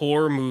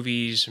horror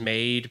movies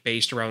made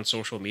based around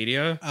social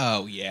media.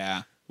 Oh,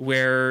 yeah.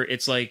 Where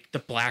it's like the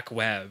black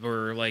web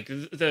or like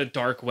the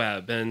dark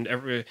web and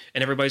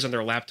everybody's on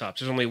their laptops.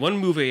 There's only one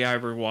movie I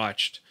ever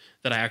watched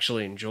that I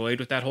actually enjoyed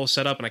with that whole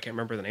setup, and I can't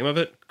remember the name of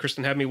it.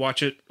 Kristen had me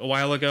watch it a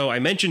while ago. I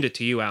mentioned it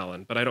to you,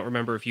 Alan, but I don't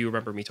remember if you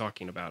remember me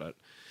talking about it.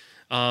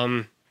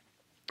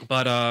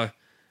 But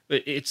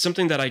it's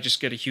something that I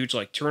just get a huge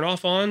like turn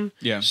off on.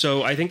 Yeah.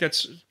 So I think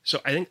that's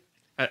one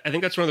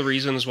of the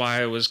reasons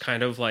why I was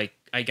kind of like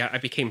I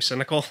became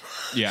cynical.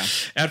 Yeah.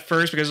 At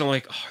first, because I'm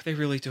like, oh, are they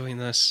really doing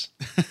this?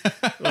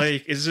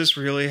 Like, is this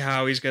really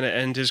how he's going to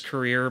end his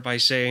career, by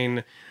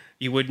saying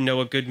you wouldn't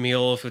know a good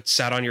meal if it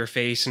sat on your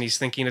face, and he's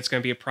thinking it's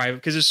going to be a private?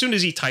 Because as soon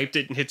as he typed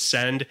it and hit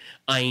send,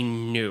 I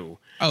knew.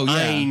 Oh, yeah.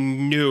 I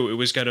knew it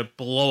was going to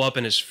blow up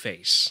in his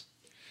face.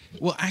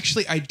 Well,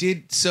 actually, I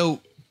did. So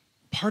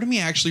part of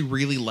me actually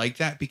really liked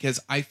that because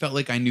I felt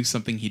like I knew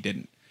something he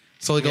didn't.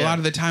 So like a lot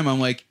of the time I'm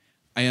like,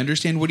 I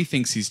understand what he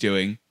thinks he's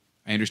doing.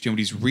 I understand what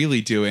he's really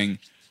doing.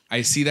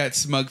 I see that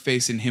smug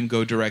face in him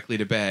go directly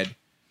to bed.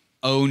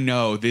 Oh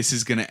no, this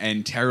is going to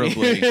end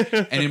terribly.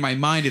 And in my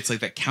mind, it's like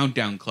that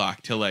countdown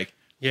clock to like,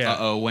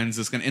 uh-oh, when's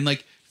this going to... And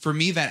like, for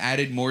me, that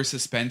added more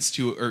suspense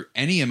to, or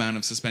any amount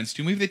of suspense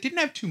to a movie that didn't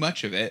have too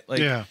much of it.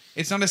 Like,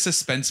 it's not a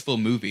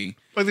suspenseful movie.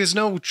 Like, there's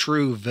no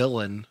true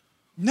villain.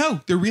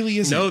 No, there really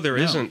isn't. No, there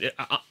isn't.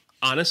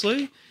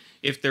 Honestly,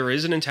 if there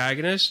is an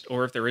antagonist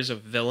or if there is a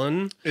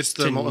villain, it's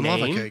the molten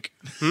lava cake.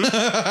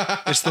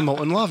 It's the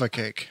molten lava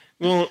cake.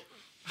 Well,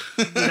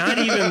 not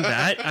even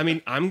that. I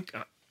mean,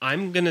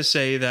 I'm gonna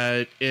say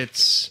that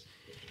it's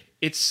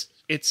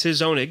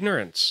his own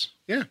ignorance.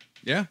 Yeah,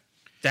 yeah.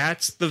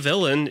 That's the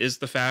villain, is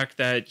the fact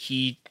that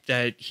he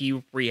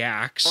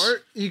reacts.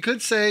 Or you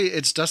could say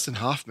it's Dustin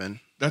Hoffman.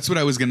 That's what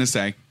I was gonna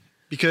say.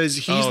 Because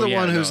he's the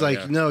one who's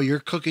no, you're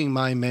cooking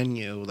my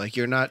menu. Like,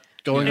 you're not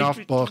going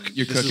off book.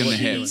 You're cooking the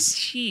hits.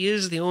 He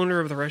is the owner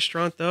of the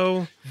restaurant,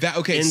 though.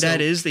 And that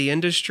is the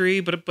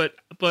industry. But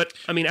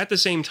I mean, at the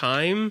same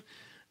time,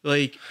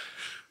 like,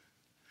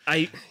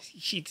 it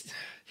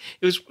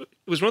was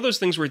one of those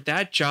things where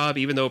that job,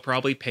 even though it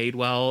probably paid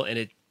well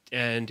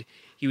and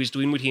he was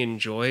doing what he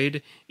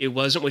enjoyed, it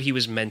wasn't what he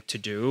was meant to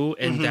do,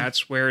 and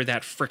that's where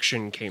that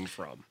friction came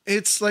from.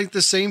 It's like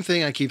the same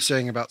thing I keep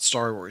saying about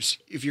Star Wars.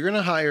 If you're going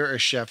to hire a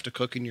chef to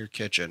cook in your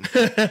kitchen,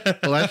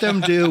 let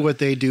them do what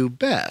they do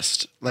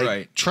best.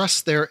 Like,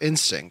 trust their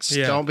instincts.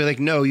 Yeah. Don't be like,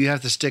 no, you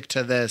have to stick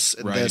to this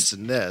and this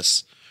and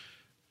this.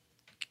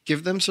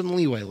 Give them some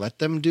leeway. Let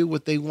them do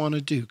what they want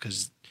to do,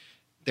 because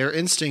their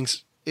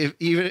instincts,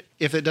 even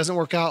if it doesn't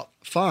work out,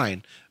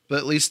 fine. But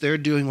at least they're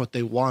doing what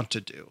they want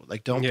to do.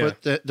 Like,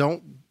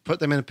 don't put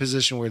them in a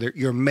position where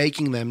you're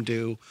making them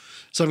do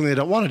something they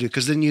don't want to do,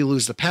 because then you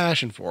lose the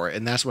passion for it,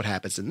 and that's what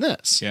happens in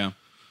this. Yeah.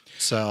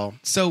 So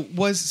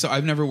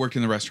I've never worked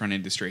in the restaurant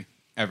industry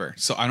ever,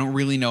 so I don't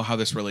really know how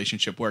this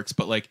relationship works.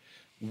 But like,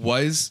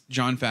 was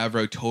Jon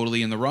Favreau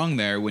totally in the wrong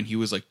there when he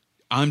was like,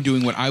 I'm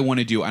doing what I want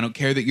to do. I don't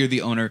care that you're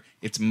the owner.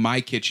 It's my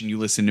kitchen. You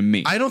listen to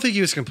me. I don't think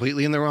he was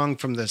completely in the wrong.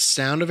 From the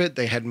sound of it,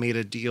 they had made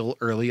a deal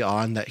early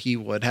on that he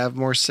would have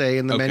more say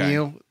in the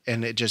menu,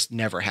 and it just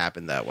never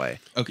happened that way.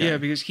 Okay. Yeah,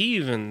 because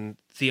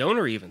the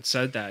owner even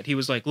said that. He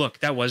was like, look,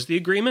 that was the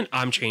agreement.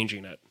 I'm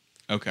changing it.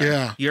 Okay.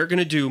 Yeah. You're going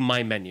to do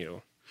my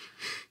menu.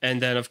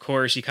 And then, of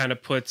course, he kind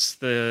of puts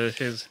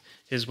his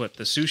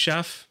sous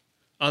chef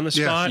on the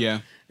spot.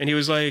 Yeah. And he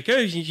was like,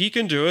 hey, he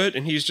can do it.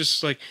 And he's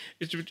just like,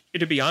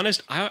 to be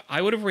honest, I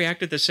would have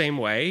reacted the same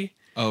way.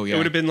 Oh, yeah. It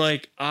would have been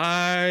like,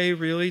 I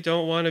really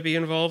don't want to be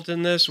involved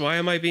in this. Why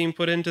am I being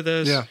put into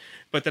this? Yeah.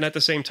 But then at the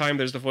same time,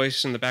 there's the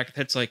voice in the back of the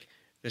head. It's like,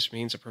 this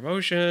means a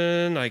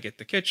promotion. I get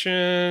the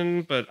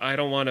kitchen, but I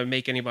don't want to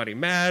make anybody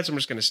mad. So I'm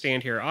just going to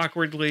stand here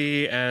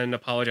awkwardly and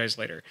apologize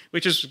later,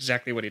 which is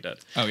exactly what he did.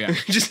 Oh, yeah.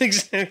 Just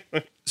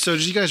exactly. So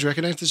did you guys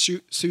recognize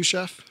the sous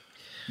chef?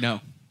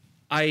 No.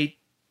 I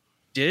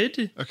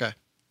did. Okay.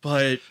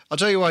 But I'll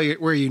tell you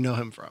where you know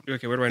him from.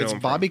 Okay, where do I know him from?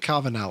 It's Bobby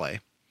Cannavale.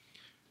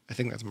 I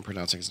think I'm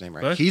pronouncing his name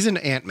right. What? He's an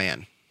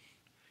Ant-Man.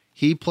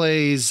 He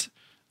plays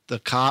the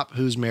cop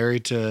who's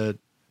married to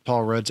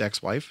Paul Rudd's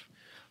ex-wife.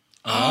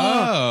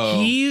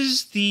 Oh.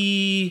 He's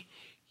the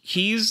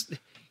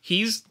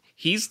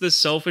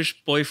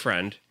selfish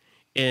boyfriend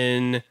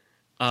in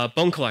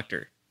Bone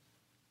Collector.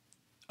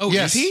 Oh,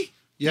 Yes. is he?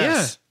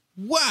 Yes.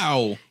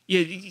 Wow.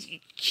 Yeah,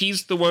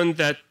 he's the one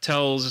that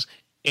tells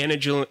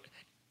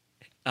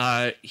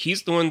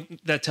he's the one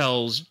that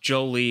tells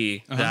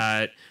Jolie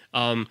that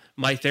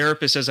my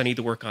therapist says I need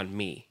to work on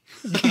me.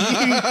 To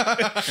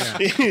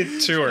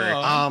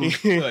her.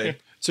 Good.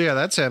 So yeah,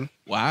 that's him.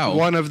 Wow.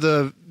 One of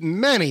the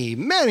many,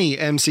 many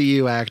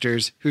MCU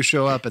actors who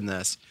show up in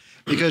this,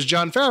 because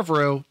Jon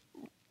Favreau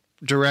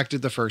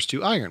directed the first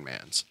 2 Iron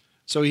Mans.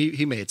 So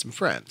he made some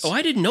friends. Oh,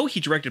 I didn't know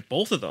he directed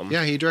both of them.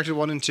 Yeah, he directed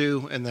 1 and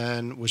 2 and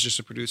then was just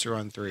a producer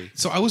on 3.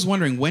 So I was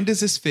wondering, when does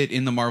this fit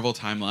in the Marvel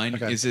timeline?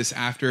 Okay. Is this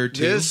after 2?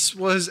 This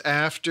was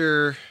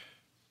after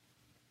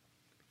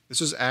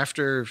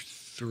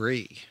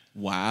 3.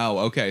 Wow.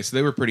 Okay. So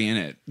they were pretty in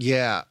it.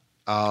 Yeah.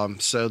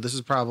 So this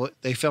is probably,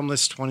 they filmed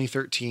this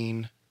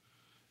 2013.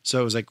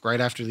 So it was like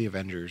right after the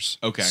Avengers.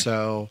 Okay.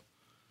 So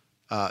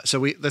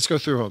let's go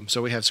through them.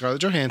 So we have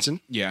Scarlett Johansson,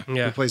 Yeah.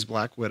 Yeah. who plays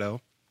Black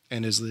Widow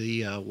and is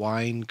the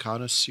wine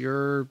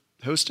connoisseur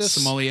hostess.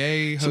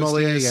 Sommelier. Hostess?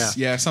 Sommelier, yeah.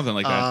 Yeah, something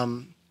like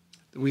that.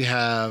 We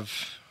have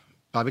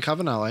Bobby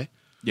Cannavale,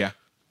 yeah.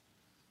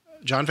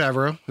 Jon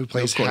Favreau, who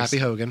plays Of course. Happy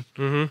Hogan.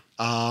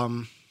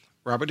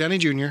 Robert Downey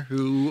Jr.,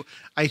 who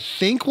I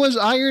think was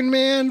Iron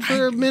Man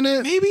for a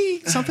minute.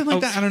 Maybe something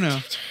like that. I don't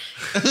know.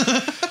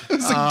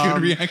 It's a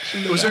good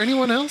reaction. Was there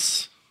anyone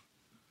else?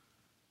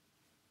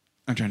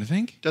 I'm trying to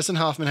think. Dustin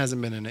Hoffman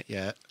hasn't been in it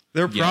yet.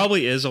 There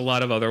probably is a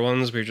lot of other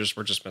ones. We're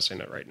just missing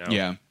it right now.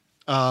 Yeah.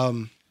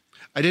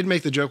 I did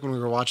make the joke when we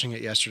were watching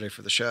it yesterday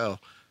for the show.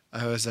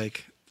 I was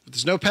like,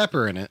 there's no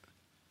pepper in it,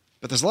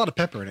 but there's a lot of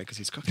pepper in it because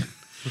he's cooking.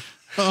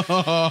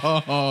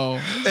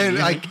 Oh. And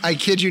I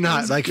kid you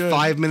not, like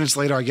 5 minutes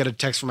later, I get a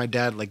text from my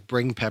dad, like,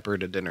 bring pepper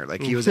to dinner.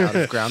 Like, he was out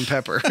of ground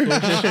pepper.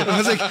 I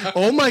was like,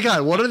 oh my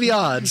God, what are the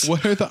odds?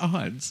 What are the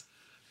odds?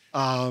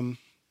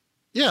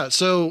 Yeah,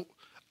 so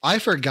I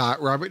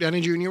forgot Robert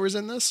Downey Jr. was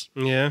in this.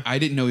 Yeah. I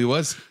didn't know he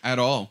was at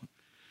all.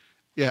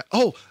 Yeah.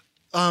 Oh,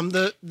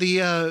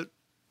 the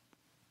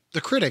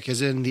critic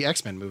is in the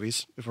X-Men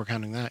movies, if we're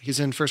counting that. He's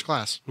in First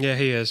Class. Yeah,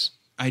 he is.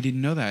 I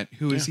didn't know that.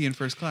 Who is he in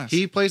First Class?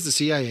 He plays the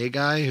CIA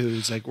guy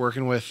who's like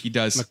working with He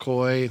does.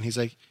 McCoy, and he's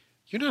like,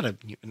 "You're not a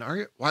mutant, are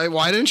you?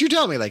 Why didn't you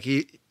tell me?" Like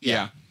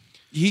yeah.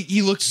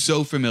 He looked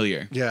so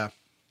familiar. yeah.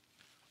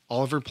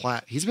 Oliver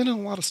Platt. He's been in a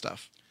lot of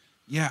stuff.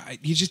 Yeah,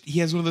 he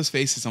has one of those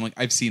faces. I'm like,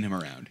 I've seen him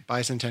around.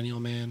 Bicentennial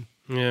Man.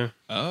 Yeah.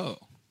 Oh,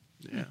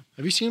 Yeah.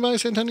 Have you seen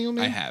Bicentennial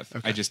Man? I have.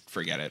 Okay. I just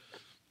forget it.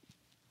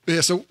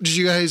 Yeah. So did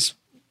you guys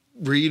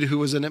read who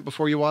was in it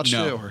before you watched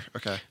No. it? Or?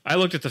 Okay. I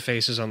looked at the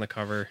faces on the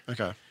cover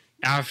Okay.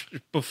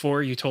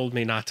 before you told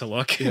me not to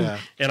look. Yeah.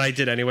 And I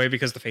did anyway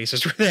because the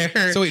faces were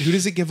there. So wait, who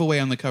does it give away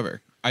on the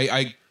cover?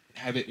 I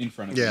have it in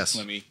front of Yes. me.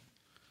 Let me.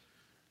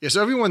 Yeah.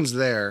 So everyone's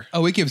there.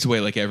 Oh, it gives away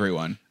like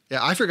everyone.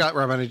 Yeah. I forgot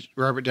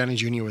Robert Downey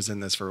Jr. was in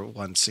this for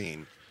one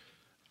scene.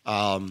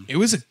 It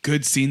was a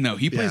good scene though.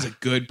 He plays Yeah. a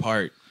good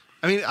part.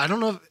 I mean, I don't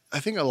know. I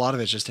think a lot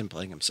of it's just him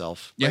playing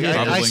himself. Yeah, Like,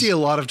 I probably. see a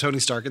lot of Tony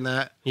Stark in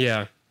that,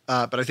 Yeah.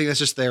 but I think that's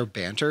just their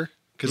banter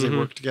because they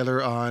worked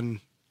together on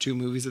 2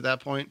 movies at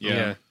that point.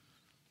 Yeah.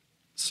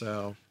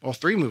 So, well,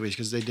 3 movies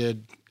because they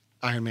did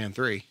Iron Man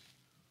 3.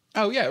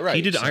 Oh yeah, right.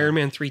 He did Iron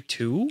Man 3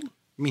 too?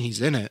 I mean,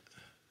 he's in it.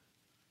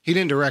 He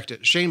didn't direct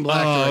it. Shane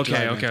Black Oh, directed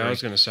okay, Iron Man okay. 3. I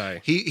was going to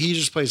say. He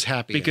just plays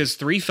Happy in it. Because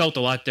 3 felt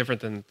a lot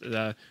different than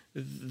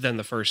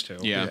the first 2.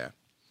 Yeah.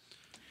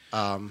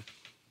 Yeah.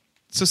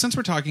 So since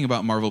we're talking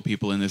about Marvel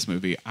people in this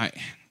movie,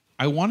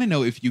 I want to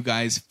know if you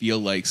guys feel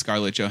like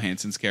Scarlett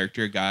Johansson's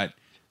character got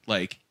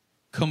like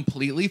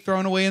completely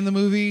thrown away in the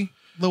movie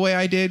the way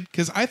I did,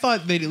 because I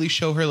thought they'd at least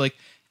show her like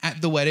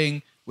at the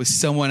wedding with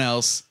someone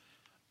else,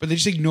 but they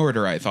just ignored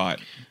her. I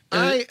thought.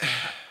 I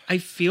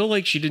feel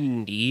like she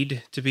didn't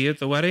need to be at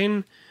the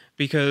wedding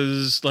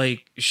because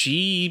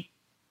she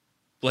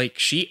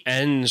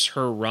ends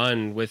her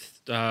run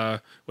with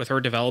her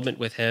development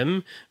with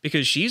him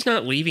because she's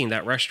not leaving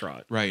that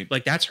restaurant. Right.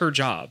 Like that's her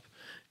job.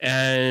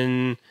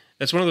 And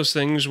that's one of those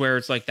things where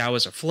it's like that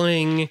was a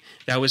fling.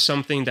 That was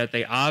something that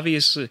they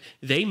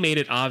made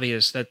it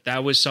obvious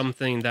that was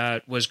something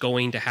that was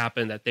going to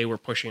happen, that they were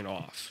pushing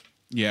off.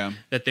 Yeah.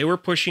 That they were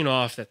pushing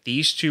off, that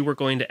these two were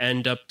going to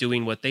end up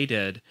doing what they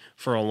did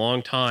for a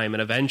long time.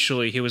 And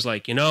eventually he was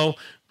like,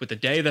 with the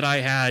day that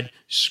I had,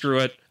 screw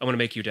it, I'm going to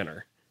make you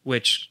dinner,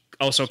 which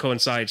also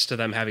coincides to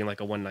them having like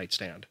a one night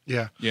stand.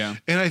 Yeah. Yeah.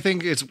 And I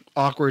think it's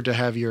awkward to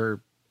have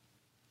your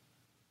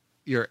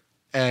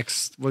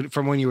ex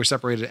from when you were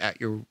separated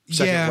at your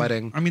second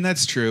wedding. I mean,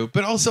 that's true.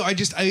 But also I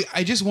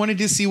just wanted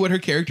to see what her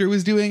character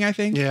was doing, I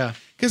think. Yeah.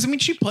 Because I mean,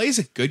 she plays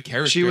a good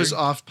character. She was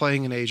off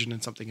playing an agent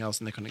in something else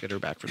and they couldn't get her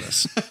back for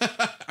this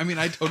I mean,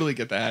 I totally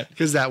get that.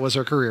 because that was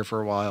her career for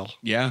a while.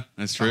 Yeah,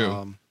 that's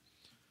true.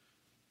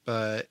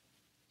 But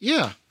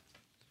yeah.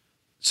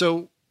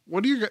 So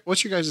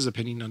what's your guys'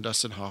 opinion on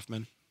Dustin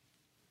Hoffman?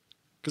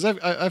 Because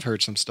I've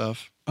heard some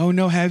stuff. Oh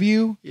no, have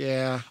you?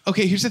 Yeah.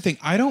 Okay, here's the thing.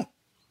 I don't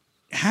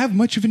have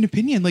much of an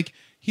opinion. Like,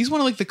 he's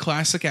one of like the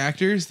classic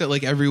actors that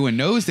like everyone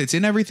knows that's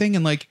in everything,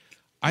 and like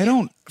I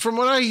don't. From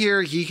what I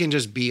hear, he can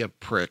just be a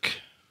prick.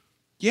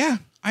 Yeah,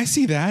 I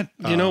see that.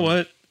 You know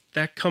what?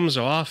 That comes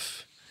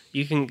off.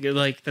 You can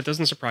like that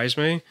doesn't surprise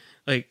me.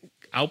 Like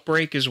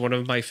Outbreak is one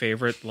of my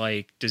favorite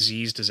like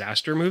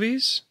disaster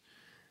movies.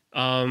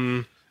 How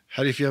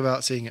do you feel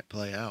about seeing it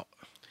play out?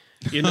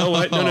 You know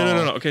what?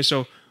 No. Okay,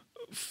 so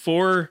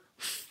for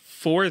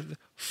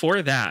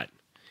that,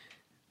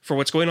 for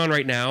what's going on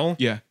right now,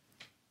 Yeah.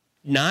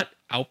 not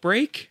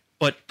Outbreak,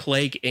 but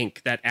Plague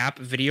Inc., that app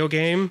video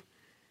game,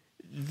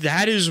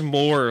 that is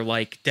more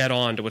like dead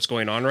on to what's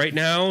going on right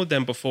now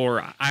than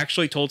before. I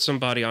actually told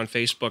somebody on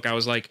Facebook, I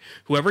was like,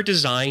 whoever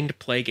designed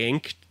Plague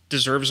Inc.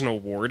 deserves an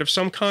award of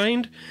some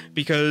kind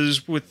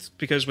because with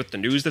the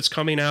news that's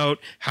coming out,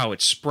 how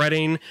it's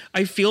spreading,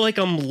 I feel like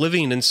I'm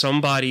living in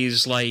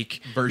somebody's like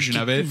Version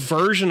of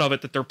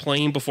it that they're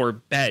playing before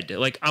bed.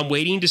 Like I'm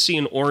waiting to see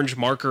an orange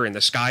marker in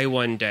the sky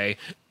one day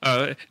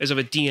as of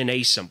a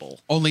DNA symbol.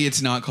 Only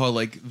it's not called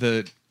like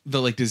the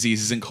like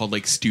disease isn't called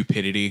like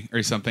stupidity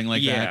or something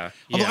like that.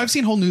 Although I've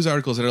seen whole news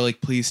articles that are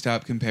like, please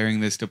stop comparing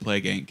this to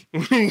Plague Inc.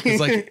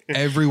 It's like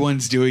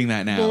everyone's doing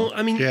that now. Well,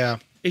 I mean, Yeah.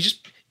 It's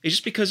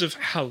just because of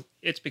how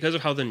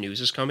the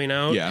news is coming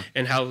out, Yeah.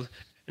 and how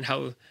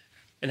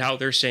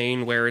they're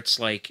saying where it's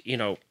like, you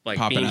know, like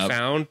Popping being up.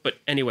 found. But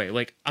anyway,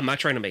 like I'm not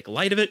trying to make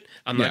light of it.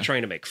 I'm Yeah. not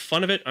trying to make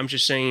fun of it. I'm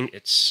just saying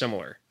it's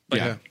similar. But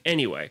Yeah.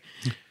 anyway,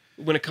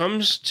 when it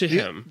comes to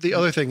him, The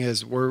other thing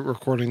is we're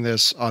recording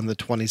this on the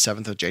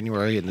 27th of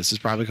January, and this is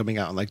probably coming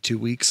out in like 2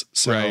 weeks.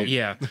 So Right.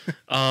 yeah.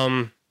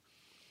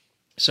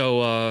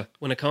 So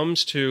when it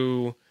comes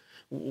to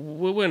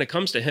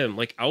him,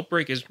 like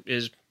Outbreak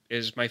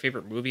is my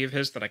favorite movie of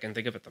his that I can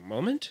think of at the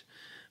moment.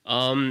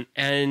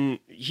 And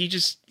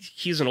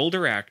he's an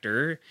older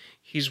actor.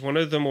 He's one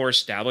of the more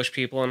established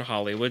people in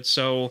Hollywood.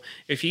 So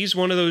if he's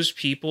one of those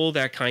people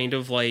that kind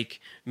of like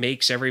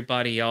makes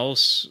everybody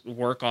else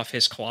work off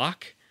his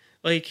clock,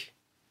 like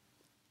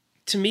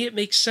to me, it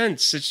makes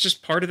sense. It's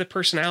just part of the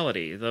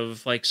personality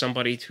of like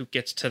somebody who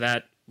gets to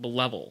that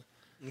level,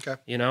 Okay.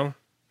 you know?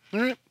 All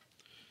right.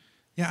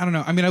 Yeah, I don't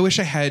know. I mean, I wish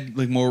I had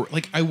like more.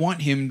 Like, I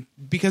want him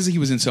because he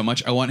was in so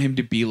much. I want him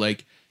to be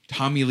like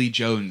Tommy Lee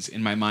Jones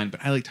in my mind, but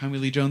I like Tommy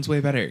Lee Jones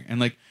way better. And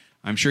like,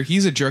 I'm sure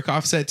he's a jerk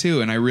off set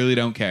too, and I really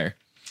don't care.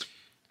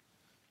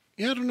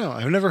 Yeah, I don't know.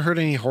 I've never heard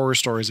any horror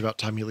stories about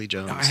Tommy Lee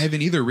Jones. I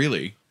haven't either,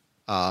 really.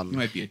 He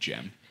might be a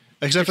gem.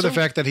 Except for the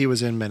fact that he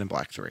was in Men in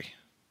Black 3.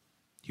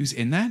 He was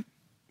in that?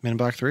 Men in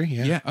Black 3?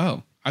 Yeah. Yeah.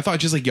 Oh, I thought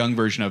just like young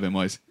version of him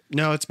was.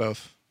 No, it's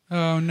both.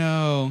 Oh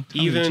no.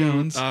 Tommy Lee Even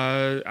Jones.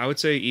 I would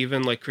say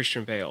even like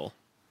Christian Bale,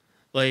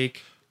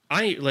 like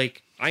I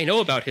know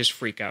about his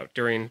freak out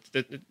during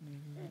the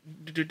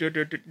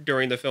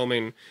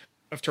filming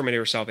of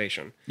Terminator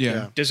Salvation.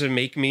 Yeah. Does it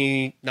make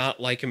me not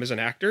like him as an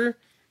actor?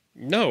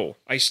 No,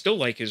 I still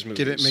like his movies.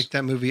 Did it make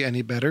that movie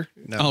any better?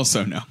 No.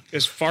 Also no.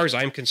 As far as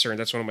I'm concerned,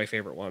 that's one of my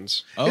favorite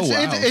ones. Oh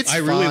wow. It's I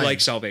really fine.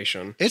 like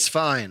Salvation. It's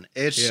fine.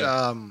 It's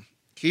Yeah.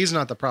 He's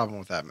not the problem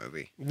with that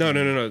movie.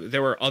 No.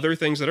 There were other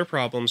things that are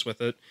problems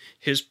with it.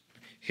 His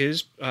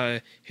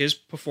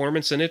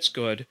performance in it's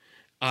good.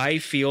 I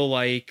feel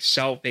like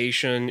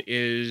Salvation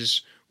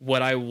is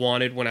what I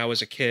wanted when I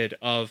was a kid.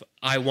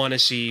 I want to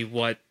see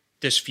what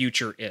this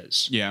future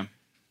is, Yeah.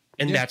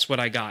 and that's what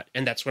I got,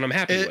 and that's what I'm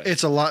happy with.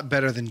 It's a lot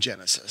better than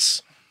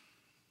Genesis.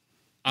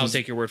 I'll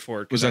take your word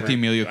for it. 'cause was that the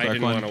Emilia I Clarke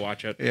didn't one? want to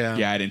watch it. Yeah.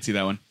 Yeah, I didn't see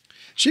that one.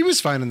 She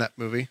was fine in that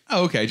movie.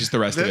 Oh, okay. Just the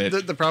rest of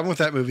it. The problem with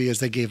that movie is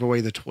they gave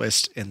away the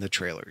twist in the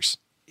trailers.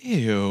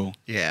 Ew.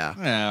 Yeah.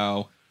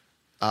 Oh.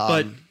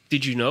 But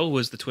did you know it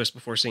was the twist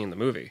before seeing the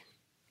movie?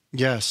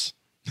 Yes.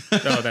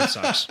 No, that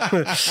sucks.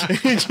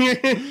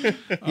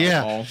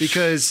 Yeah. Oh.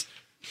 Because,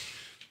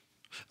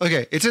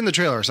 okay, it's in the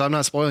trailer, so I'm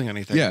not spoiling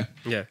anything. Yeah.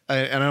 Yeah.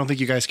 And I don't think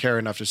you guys care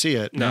enough to see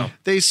it. No.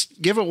 They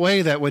give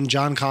away that when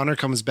John Connor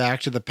comes back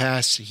to the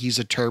past, he's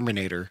a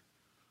Terminator.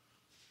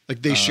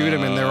 Like they shoot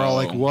him and they're all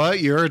like, "What?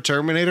 You're a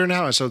Terminator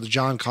now?" And so the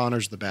John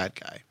Connor's the bad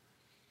guy.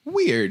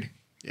 Weird.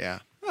 Yeah.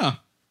 Huh.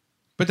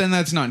 But then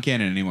that's not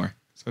canon anymore.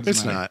 So it doesn't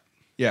It's matter. not.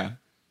 Yeah.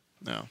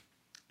 No.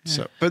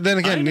 So, but then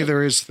again,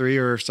 neither is 3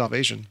 or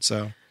Salvation.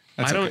 So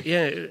That's I don't. okay.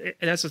 Yeah,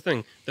 and that's the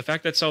thing. The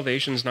fact that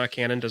Salvation's not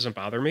canon doesn't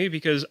bother me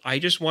because I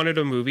just wanted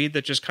a movie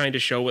that just kind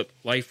of show what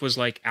life was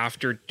like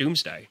after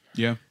Doomsday,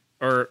 Yeah.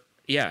 or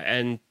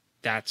after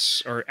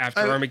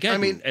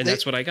Armageddon, and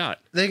that's what I got.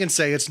 they can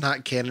say it's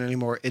not canon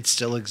anymore. It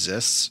still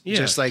exists. Yeah.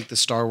 Just like the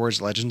Star Wars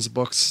Legends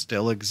books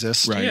still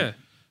exist. Right. Yeah,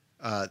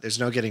 There's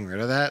no getting rid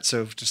of that.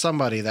 So to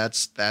somebody,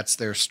 that's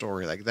their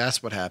story. Like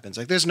that's what happens.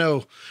 Like there's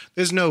no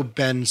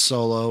Ben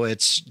Solo.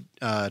 It's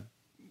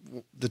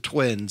the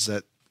twins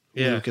that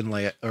Yeah. Luke and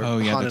Leia or Oh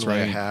yeah, Han that's and Leia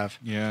right. have.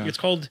 Yeah. it's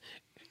called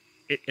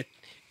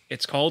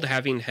it's called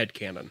having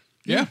headcanon.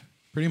 Yeah.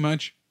 Pretty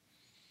much.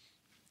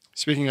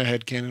 Speaking of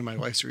headcanon, my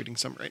wife's reading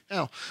some right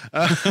now.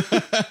 It's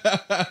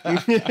not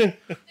headcanon.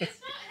 It's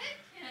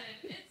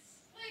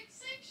like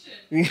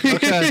fiction.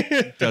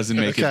 Okay. Doesn't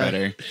make Okay. it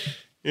better.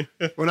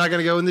 We're not going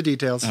to go in the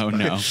details. Oh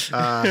no.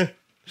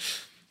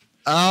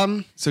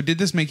 So did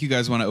this make you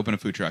guys want to open a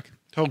food truck?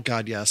 Oh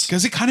God, yes.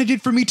 Because it kind of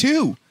did for me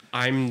too.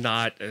 I'm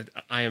not.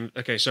 I am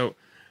okay. So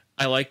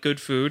I like good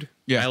food.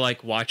 Yeah. I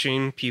like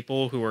watching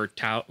people who are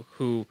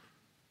who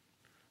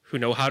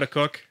know how to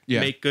cook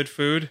make good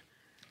food.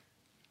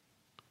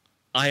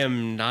 I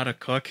am not a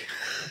cook.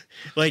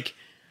 Like,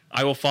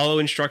 I will follow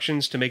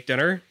instructions to make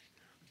dinner,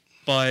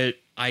 but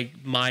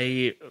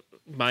my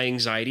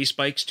anxiety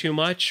spikes too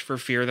much for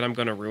fear that I'm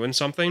going to ruin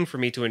something for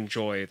me to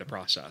enjoy the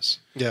process.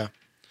 Yeah.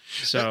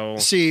 So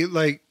See,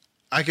 like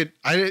I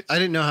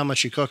didn't know how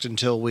much you cooked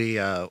until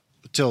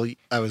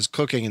I was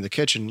cooking in the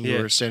kitchen. You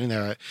were standing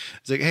there. I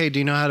was like, "Hey, do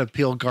you know how to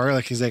peel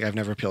garlic?" He's like, "I've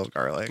never peeled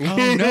garlic."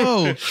 Oh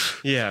no.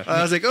 yeah.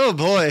 I was like, "Oh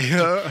boy."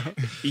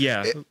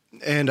 Yeah.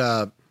 And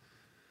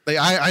like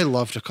I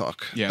love to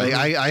cook. Yeah. Like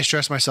I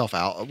stress myself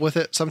out with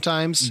it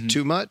sometimes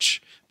too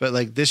much. But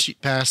like this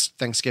past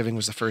Thanksgiving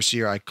was the first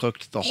year I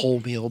cooked the whole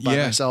meal by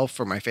myself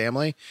for my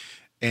family,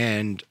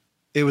 and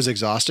it was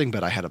exhausting,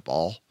 but I had a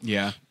ball.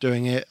 Yeah.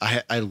 Doing it.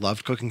 I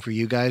loved cooking for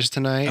you guys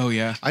tonight. Oh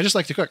yeah. I just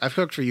like to cook. I've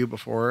cooked for you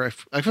before.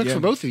 I've cooked for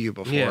both of you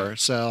before. Yeah.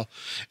 So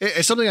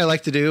it's something I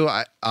like to do.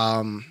 I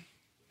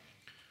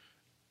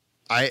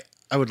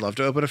would love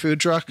to open a food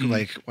truck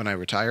like when I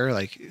retire.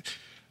 Like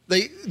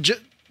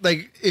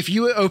if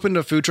you opened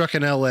a food truck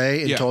in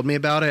LA and told me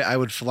about it, I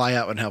would fly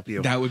out and help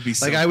you. That would be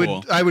so like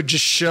cool. I would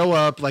just show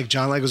up like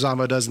John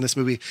Leguizamo does in this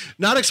movie,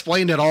 not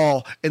explained at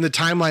all, and the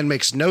timeline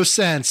makes no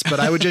sense. But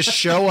I would just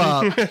show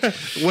up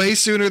way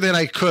sooner than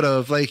I could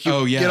have. Like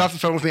you get off the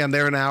phone with me, I'm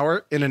there in an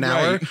hour.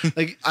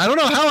 Like I don't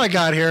know how I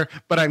got here,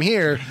 but I'm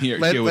here.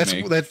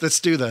 Let's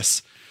do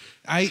this.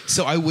 I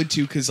would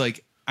too, because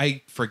like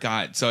I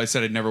forgot. So I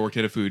said I'd never worked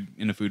in a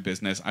food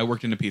business. I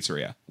worked in a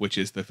pizzeria, which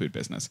is the food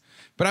business.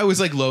 But I was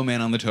like low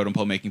man on the totem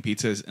pole making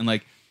pizzas, and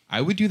like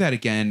I would do that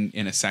again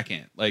in a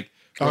second. Like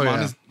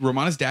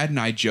Romana's dad and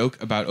I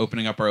joke about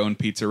opening up our own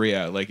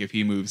pizzeria, like if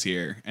he moves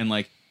here, and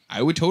like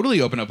I would totally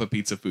open up a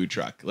pizza food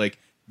truck. Like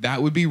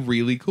that would be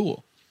really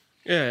cool.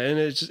 Yeah, and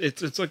it's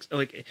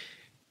like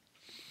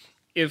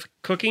if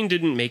cooking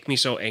didn't make me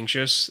so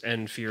anxious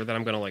and fear that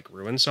I'm going to like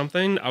ruin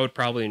something, I would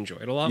probably enjoy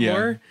it a lot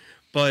more.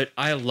 But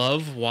I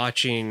love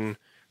watching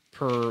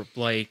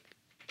professionally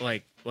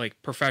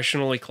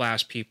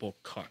classed people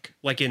cook,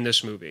 like in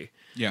this movie.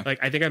 Yeah.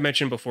 Like I think I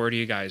mentioned before to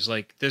you guys,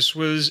 like this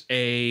was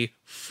a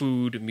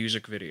food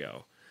music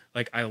video.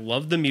 Like I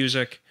love the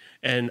music,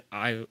 and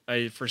I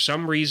for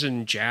some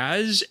reason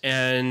jazz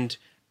and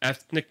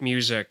ethnic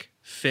music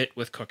fit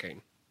with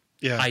cooking.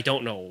 Yeah. I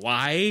don't know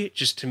why.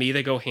 Just to me,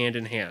 they go hand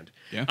in hand.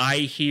 Yeah. I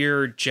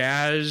hear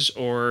jazz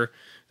or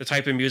the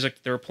type of music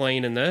that they're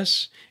playing in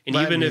this, and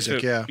Latin even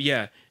music,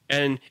 if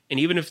and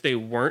even if they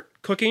weren't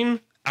cooking,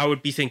 I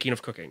would be thinking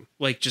of cooking.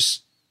 Like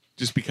just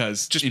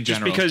because in general.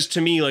 Just because to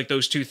me, like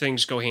those two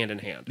things go hand in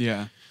hand.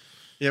 Yeah.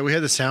 Yeah, we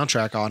had the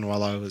soundtrack on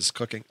while I was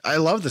cooking. I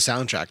love the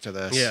soundtrack to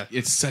this. Yeah.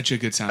 It's such a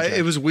good soundtrack.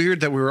 It was weird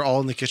that we were all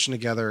in the kitchen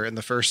together, and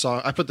the first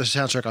song I put the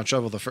soundtrack on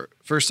shuffle. The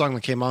first song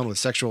that came on was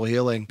 "Sexual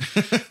Healing."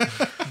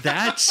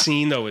 That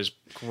scene though is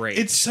great.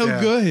 It's so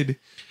good.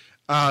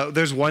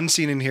 There's one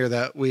scene in here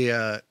that we,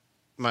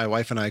 my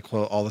wife and I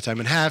quote all the time,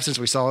 and have since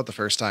we saw it the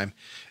first time.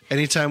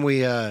 Anytime we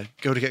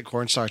go to get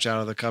cornstarch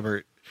out of the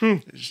cupboard,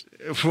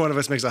 one of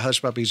us makes a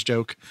Hush Puppies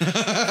joke.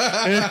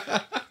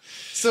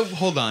 So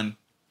hold on.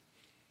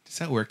 Does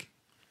that work?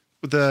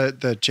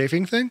 The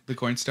chafing thing? The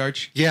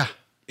cornstarch? Yeah.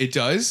 It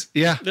does?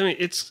 Yeah. I mean,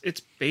 it's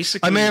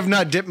basically. I may have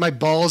not dipped my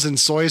balls in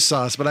soy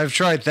sauce, but I've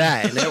tried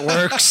that and it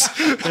works.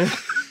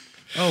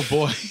 Oh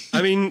boy.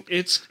 I mean,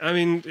 it's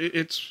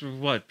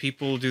what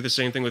people do the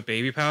same thing with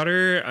baby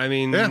powder. I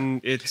mean,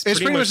 it's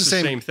pretty much the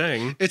same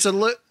thing. It's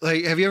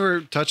like, have you ever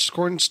touched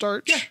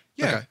cornstarch? Yeah.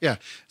 Okay, yeah.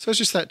 So it's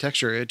just that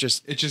texture. It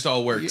just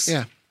all works.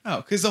 Yeah.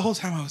 Oh, because the whole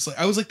time I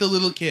was like the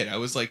little kid. I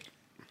was like,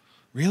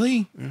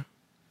 really? Yeah.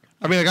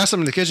 I mean, I got some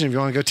in the kitchen if you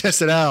want to go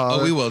test it out.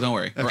 Oh, we will. Don't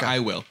worry. Okay. Or I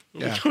will.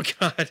 Yeah. Oh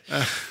God.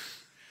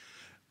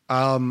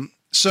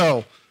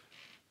 So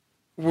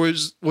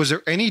was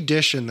there any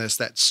dish in this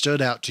that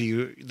stood out to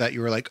you that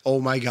you were like,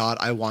 oh my God,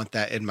 I want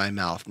that in my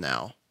mouth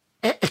now?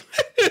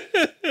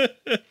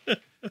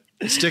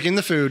 Sticking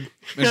the food.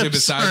 Is it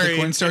besides the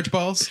cornstarch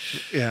balls?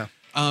 Yeah.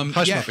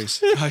 Hush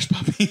puppies. Hush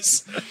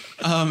puppies.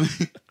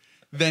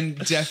 Then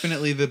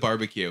definitely the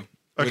barbecue.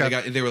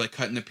 Okay. They were like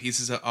cutting the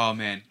pieces of. Oh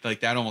man,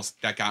 like that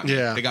got me.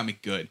 Yeah. They got me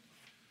good.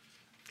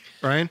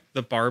 Ryan?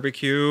 The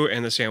barbecue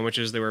and the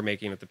sandwiches they were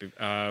making at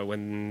the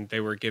when they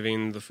were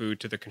giving the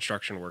food to the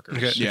construction workers.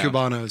 Okay, the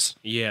Cubanos.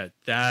 Yeah,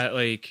 that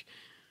like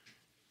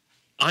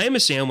I am a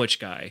sandwich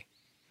guy.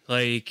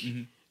 Like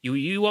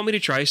you want me to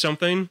try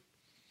something?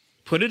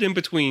 Put it in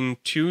between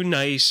two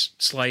nice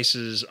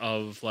slices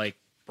of like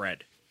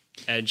bread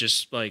and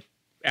just like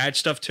add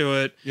stuff to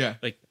it. Yeah.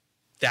 Like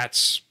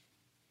that's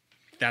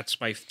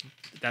my thing.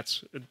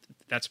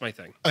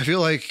 I feel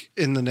like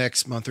in the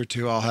next month or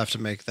two, I'll have to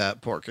make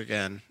that pork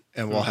again,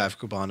 and we'll have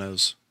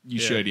Cubanos. You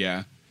should,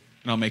 yeah.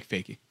 And I'll make a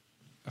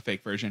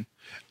fake version.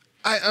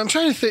 I'm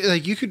trying to think.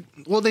 Like you could.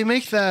 Well, they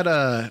make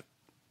that.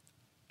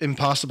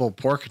 Impossible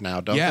Pork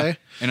now, don't Yeah, they?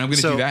 and I'm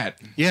gonna do that.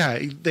 Yeah,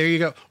 there you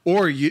go.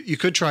 Or you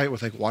could try it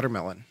with like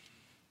watermelon.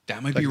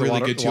 That might Like be the really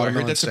good too. I heard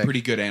watermelon that's a steak.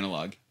 pretty good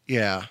analog.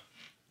 Yeah.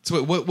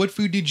 So what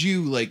food did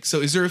you like? So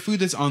is there a food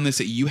that's on this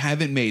that you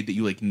haven't made that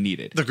you like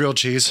needed? The grilled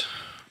cheese.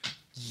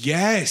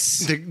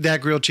 Yes.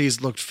 That grilled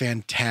cheese looked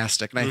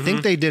fantastic. And I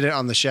think they did it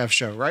on the chef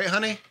show, right,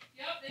 honey?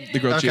 The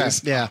grilled Okay,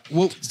 cheese. yeah.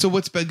 Well, so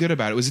what's been good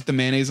about it? Was it the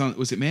mayonnaise on?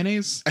 Was it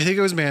mayonnaise? I think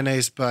it was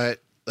mayonnaise, but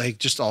like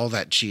just all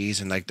that cheese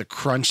and like the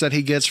crunch that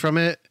he gets from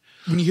it.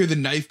 When you hear the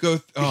knife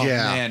go, oh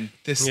Yeah. man,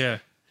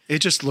 It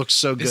just looks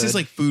so good. this is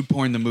like food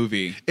porn the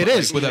movie. It but,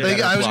 is. Like, with a Like,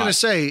 better I was plot. going to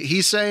say,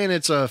 he's saying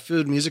it's a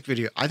food music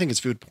video. I think it's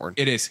food porn.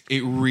 It is.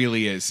 It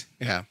really is.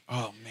 Yeah.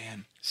 Oh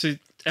man. So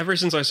ever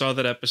since I saw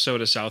that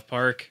episode of South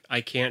Park,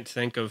 I can't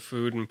think of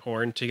food and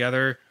porn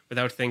together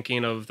without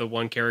thinking of the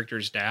one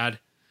character's dad.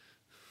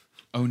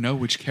 Oh no,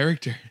 which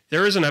character?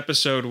 There is an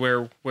episode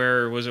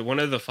where was it one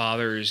of the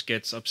fathers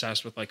gets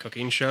obsessed with like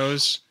cooking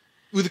shows.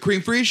 With the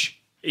cream fraiche?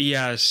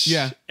 Yes.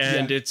 Yeah,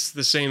 And yeah. it's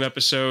the same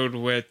episode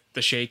with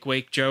the shake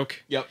wake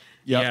joke. Yep.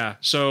 Yeah.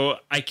 So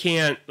I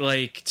can't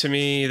like to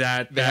me They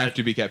that have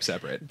to be kept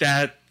separate.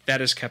 that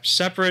is kept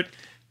separate.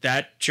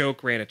 That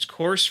joke ran its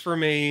course for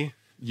me.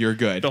 You're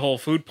good. The whole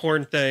food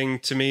porn thing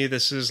to me,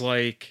 this is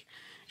like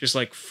just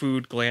like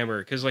food glamour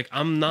because like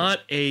I'm not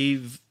a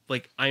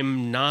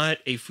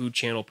food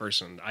channel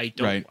person. I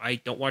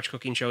don't watch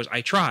cooking shows.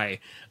 I try.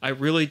 I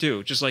really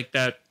do. Just like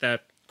that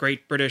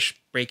Great British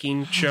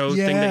Baking Show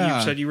thing that Yeah.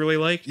 you said you really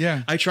liked.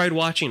 Yeah. I tried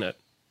watching it.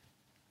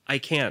 I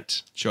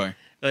can't. Sure.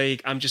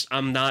 Like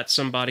I'm not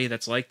somebody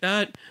that's like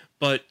that.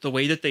 But the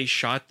way that they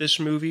shot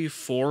this movie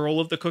for all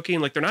of the cooking,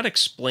 like they're not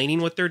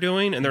explaining what they're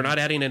doing and they're not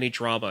adding any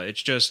drama.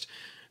 It's just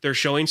they're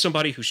showing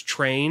somebody who's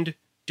trained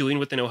doing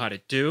what they know how to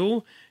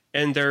do,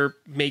 and they're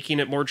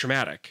making it more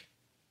dramatic.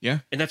 Yeah.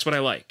 And that's what I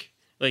like.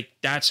 Like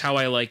that's how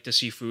I like to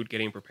see food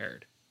getting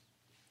prepared.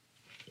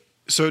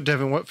 So,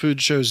 Devin, what food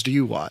shows do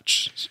you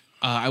watch?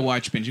 I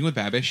watch Binging with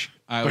Babish.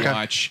 I Okay.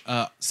 watch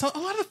so a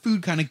lot of the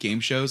food kind of game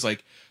shows.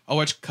 Like I'll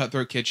watch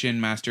Cutthroat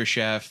Kitchen, Master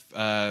Chef,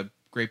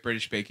 Great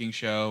British Baking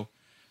Show.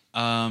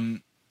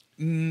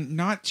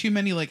 Not too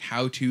many like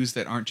how-tos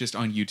that aren't just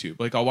on YouTube.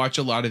 Like I'll watch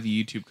a lot of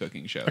the YouTube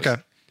cooking shows. Okay.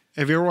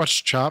 Have you ever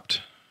watched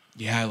Chopped?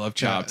 Yeah, I love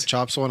Chopped.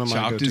 Chopped's one of my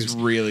Chopped go-tos. is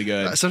really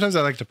good. Sometimes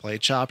I like to play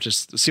Chopped,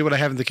 just see what I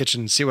have in the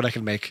kitchen, see what I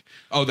can make.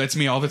 Oh, that's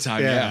me all the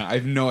time. Yeah. Yeah. I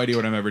have no idea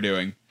what I'm ever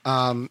doing.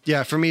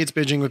 Yeah, for me, it's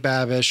Binging with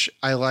Babish.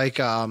 I like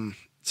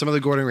some of the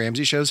Gordon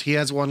Ramsay shows. He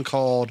has one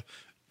called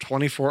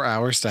 24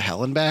 Hours to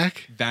Hell and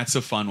Back. That's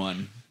a fun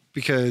one.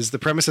 Because the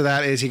premise of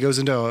that is he goes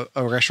into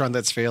a restaurant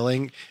that's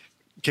failing,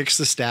 kicks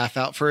the staff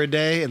out for a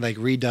day, and like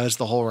redoes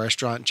the whole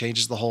restaurant,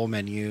 changes the whole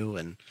menu,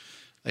 and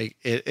like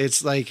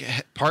it's like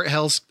part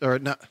hell's or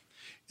not,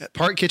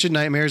 part kitchen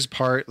nightmares,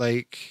 part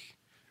like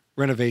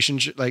renovation,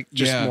 like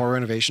just Yeah. more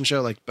renovation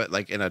show, like but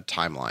like in a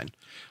timeline.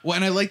 Well,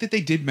 and I like that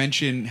they did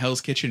mention Hell's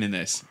Kitchen in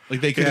this.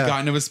 Like they could have Yeah.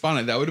 gotten him a spot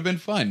on it. That would have been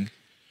fun.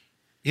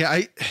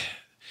 Yeah,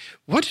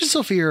 what did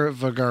Sofia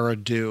Vergara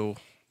do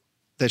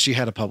that she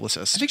had a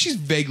publicist? I think she's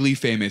vaguely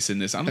famous in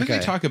this. I don't think Okay.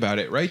 they talk about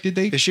it, right? Did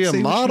they? Is she a say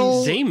what model?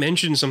 was- They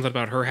mentioned something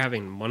about her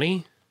having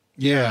money.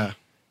 Yeah.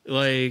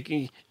 Like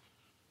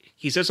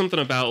he said something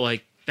about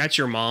like that's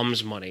your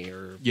mom's money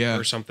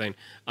or something.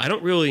 I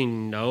don't really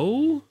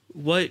know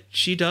what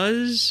she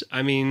does.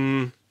 I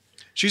mean,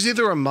 she's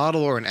either a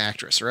model or an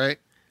actress, right?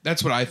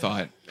 That's what I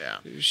thought. Yeah.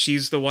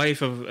 She's the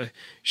wife of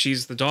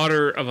she's the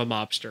daughter of a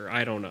mobster.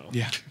 I don't know.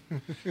 Yeah.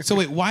 So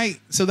wait, why?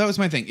 So that was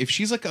my thing. If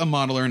she's like a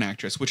model or an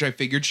actress, which I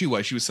figured she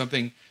was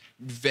something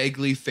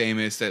vaguely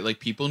famous that like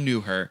people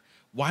knew her.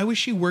 Why was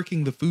she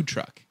working the food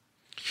truck?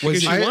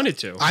 Because she wanted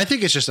to. I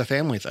think it's just a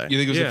family thing. You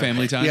think it was a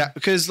family time? Yeah,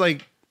 because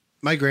like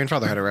my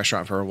grandfather had a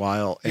restaurant for a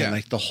while, and Yeah.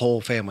 like the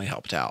whole family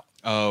helped out.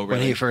 Oh, When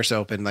really? he first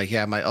opened, like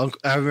my uncle,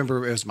 I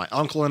remember it was my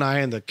uncle and I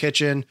in the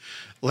kitchen,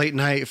 late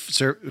night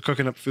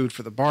cooking up food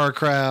for the bar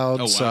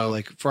crowd. Oh, wow. So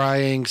like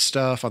frying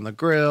stuff on the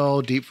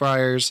grill, deep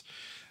fryers.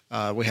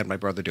 We had my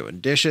brother doing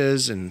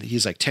dishes, and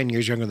he's like 10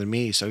 years younger than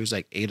me, so he was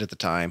like 8 at the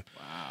time.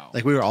 Wow.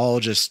 Like we were all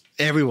just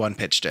everyone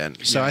pitched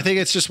in. So I think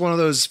it's just one of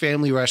those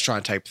family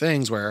restaurant type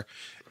things where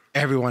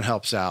everyone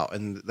helps out,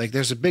 and like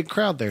there's a big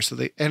crowd there, so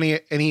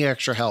any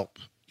extra help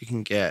you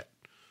can get.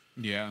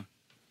 Yeah.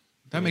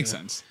 That makes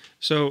sense.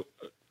 So,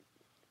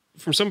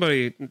 from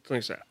somebody, like I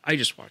said, I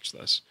just watched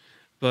this,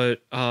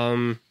 but I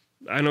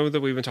know that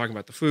we've been talking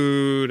about the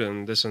food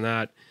and this and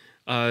that.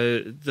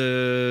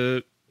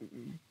 The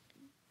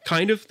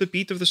kind of the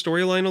beat of the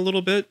storyline a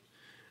little bit,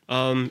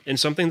 and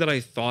something that I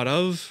thought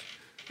of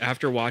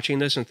after watching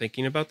this and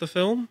thinking about the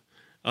film.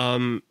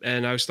 And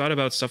I was thought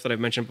about stuff that I've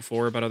mentioned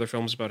before about other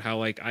films about how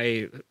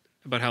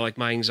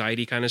my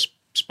anxiety kind of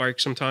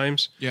sparks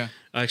sometimes. Yeah.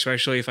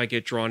 Especially if I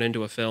get drawn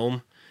into a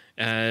film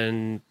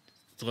and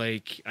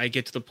like I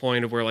get to the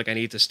point of where like I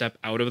need to step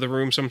out of the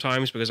room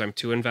sometimes because I'm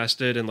too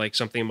invested and like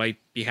something might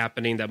be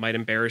happening that might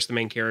embarrass the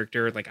main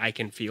character. Like I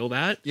can feel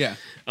that. Yeah.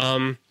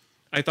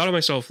 I thought of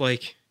myself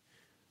like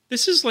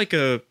this is like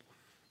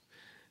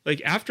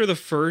after the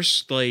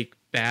first like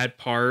bad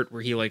part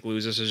where he like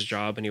loses his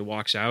job and he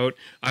walks out,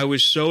 I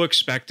was so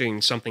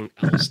expecting something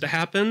else to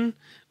happen,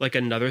 like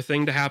another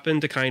thing to happen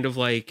to kind of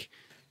like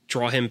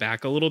draw him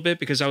back a little bit,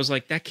 because I was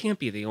like, that can't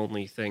be the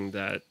only thing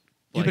that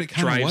like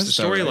drives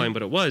the storyline, right?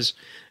 But it was,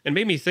 and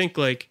made me think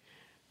like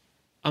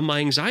on my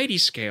anxiety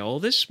scale,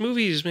 this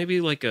movie is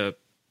maybe like a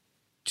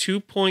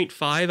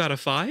 2.5 out of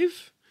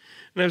 5.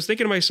 And I was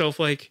thinking to myself,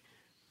 like,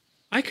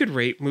 I could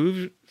rate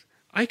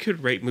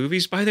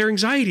movies by their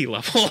anxiety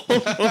level.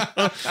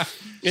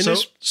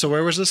 So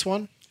where was this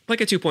one? Like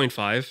a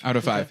 2.5 out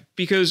of 5.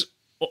 Because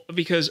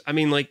I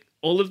mean, like,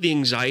 all of the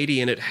anxiety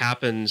in it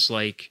happens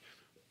like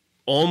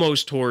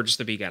almost towards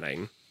the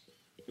beginning,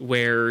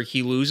 where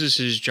he loses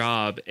his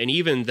job, and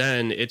even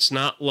then, it's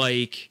not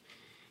like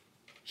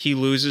he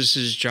loses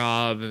his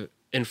job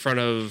in front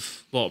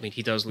of, well, I mean,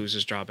 he does lose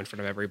his job in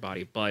front of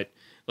everybody, but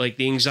like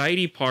the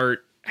anxiety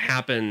part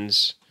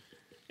happens,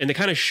 and they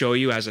kind of show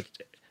you as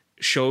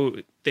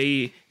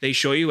they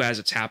show you as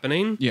it's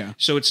happening. Yeah.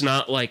 So it's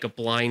not like a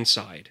blind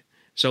side.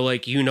 So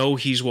like, you know,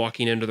 he's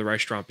walking into the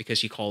restaurant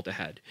because he called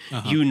ahead.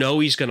 Uh-huh. You know,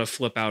 he's going to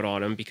flip out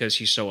on him because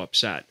he's so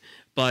upset.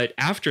 But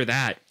after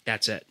that,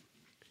 that's it.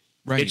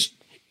 Right.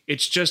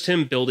 It's just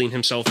him building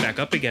himself back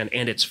up again,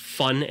 and it's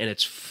fun and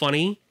it's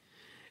funny.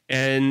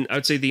 And I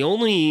would say the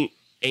only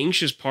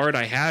anxious part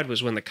I had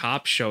was when the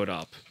cops showed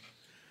up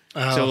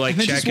to like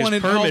check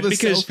his permit,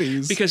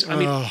 because I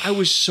mean, I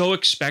was so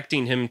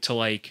expecting him to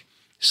like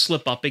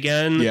slip up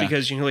again,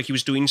 because, you know, like he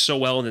was doing so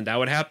well and then that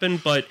would happen.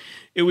 But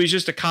it was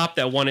just a cop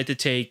that wanted to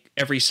take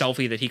every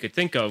selfie that he could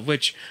think of,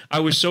 which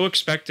I was so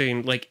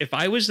expecting. Like, if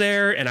I was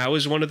there and I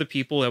was one of the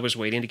people that was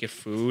waiting to get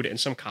food and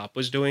some cop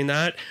was doing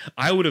that,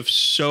 I would have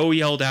so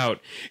yelled out,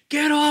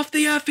 "Get off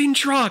the effing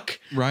truck!"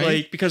 Right?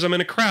 Like, because I'm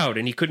in a crowd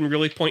and he couldn't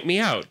really point me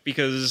out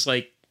because,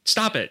 like,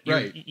 stop it.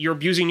 You're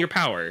abusing your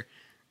power.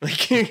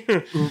 Like,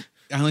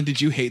 Alan, did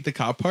you hate the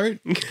cop part?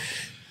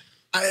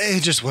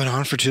 It just went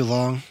on for too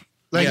long.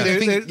 Like,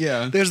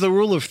 yeah, there's the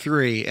rule of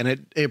 3, and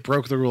it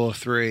broke the rule of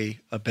 3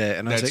 a bit.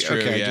 And I was like, true,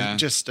 okay, yeah.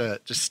 just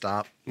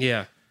stop.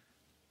 Yeah.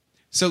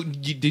 So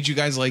did you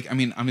guys like, I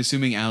mean, I'm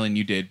assuming Alan,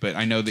 you did, but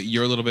I know that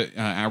you're a little bit,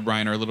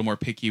 Brian, are a little more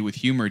picky with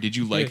humor. Did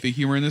you like the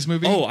humor in this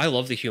movie? Oh, I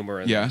love the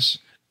humor in this.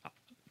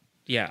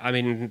 Yeah. I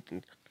mean,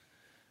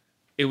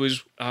 it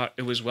was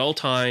well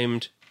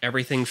timed.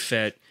 Everything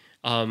fit.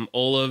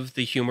 All of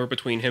the humor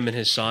between him and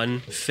his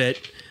son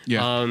fit.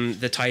 Yeah.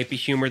 The type of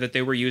humor that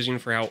they were using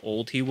for how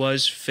old he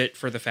was fit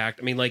for the fact.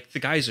 I mean, like, the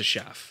guy's a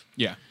chef.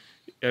 Yeah.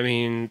 I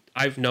mean,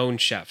 I've known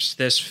chefs.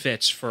 This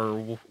fits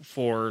for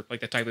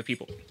like the type of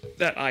people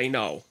that I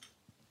know.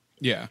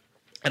 Yeah.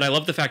 And I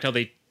love the fact how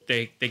they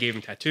gave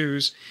him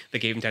tattoos. They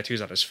gave him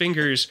tattoos on his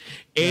fingers.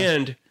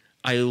 And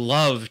I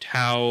loved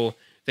how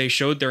they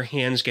showed their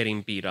hands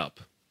getting beat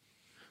up.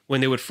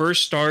 When they would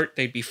first start,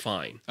 they'd be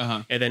fine.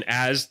 Uh-huh.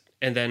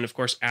 And then, of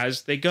course,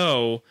 as they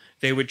go,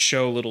 they would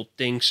show little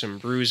dinks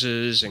and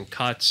bruises and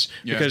cuts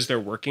because they're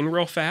working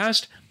real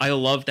fast. I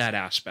love that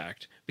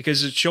aspect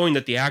because it's showing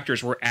that the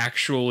actors were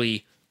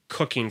actually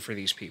cooking for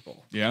these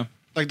people. Yeah.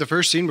 Like the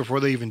first scene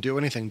before they even do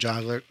anything,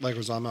 John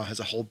Leguizamo has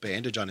a whole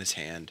bandage on his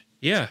hand.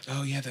 Yeah.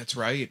 Oh, yeah, that's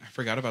right. I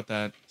forgot about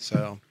that.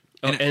 So,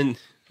 and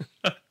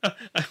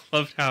I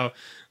loved how,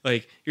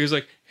 like, he was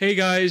like, "Hey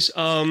guys,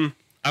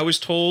 I was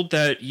told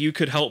that you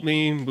could help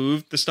me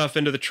move the stuff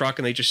into the truck,"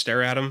 and they just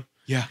stare at him.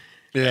 Yeah.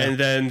 yeah. And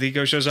then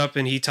Vigo shows up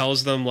and he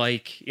tells them,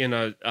 like,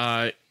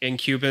 in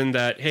Cuban,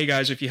 that, "Hey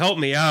guys, if you help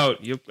me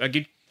out, I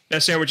get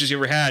best sandwiches you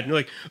ever had." And you're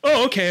like,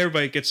 "Oh, okay."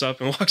 Everybody gets up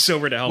and walks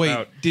over to help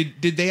out.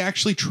 Did they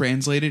actually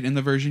translate it in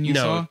the version you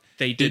saw? No,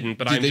 they didn't.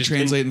 But did they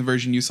translate in the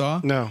version you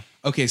saw? No.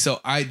 Okay, so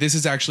this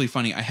is actually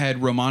funny. I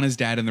had Romana's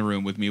dad in the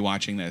room with me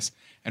watching this,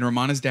 and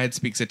Romana's dad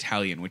speaks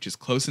Italian, which is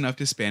close enough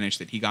to Spanish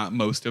that he got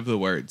most of the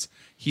words.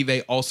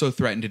 They also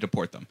threatened to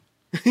deport them.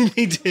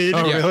 They did.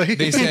 Oh, really?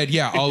 They said,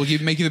 "Yeah, I'll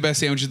make you the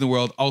best sandwiches in the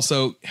world.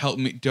 Also, help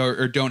me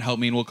or don't help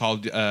me, and we'll call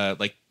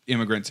like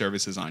immigrant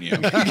services on you."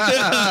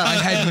 I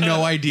had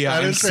no idea.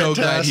 I'm so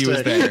glad he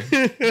was there.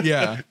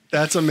 Yeah,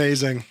 that's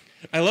amazing.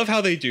 I love how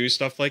they do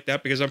stuff like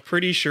that because I'm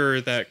pretty sure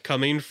that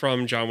coming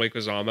from John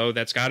Leguizamo,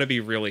 that's got to be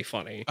really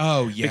funny.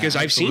 Oh, yeah. Because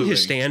I've absolutely. seen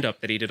his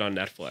stand-up that he did on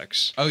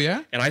Netflix. Oh,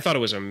 yeah? And I thought it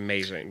was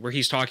amazing, where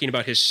he's talking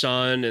about his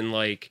son and,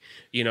 like,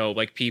 you know,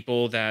 like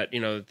people that, you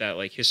know, that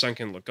like his son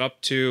can look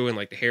up to and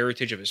like the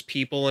heritage of his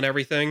people and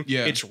everything.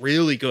 Yeah. It's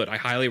really good. I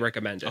highly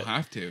recommend it. I'll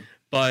have to.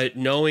 But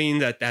knowing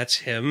that that's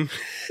him,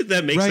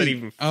 that makes it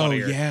even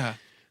funnier. Oh, yeah.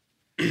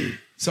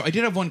 So I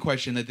did have one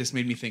question that this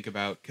made me think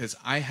about, because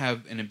I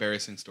have an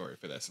embarrassing story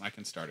for this, and I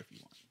can start if you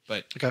want.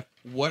 But okay,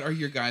 what are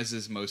your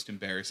guys' most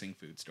embarrassing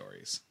food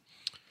stories?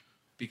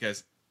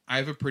 Because I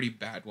have a pretty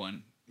bad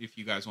one, if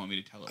you guys want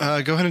me to tell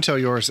it. Go ahead and tell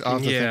yours. I'll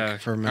have to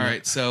think for a minute. All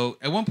right, so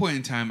at one point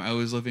in time, I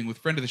was living with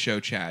friend of the show,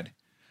 Chad,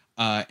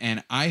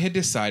 and I had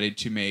decided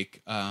to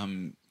make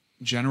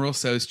General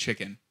Tso's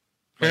chicken.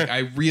 Like, I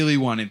really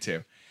wanted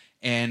to.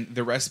 And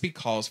the recipe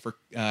calls for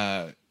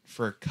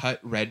cut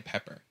red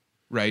pepper,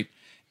 right?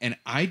 And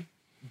I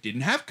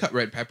didn't have cut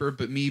red pepper,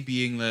 but me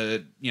being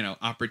the,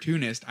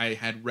 opportunist, I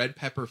had red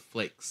pepper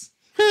flakes.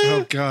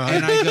 Oh God.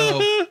 And I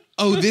go,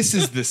 oh, this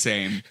is the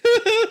same.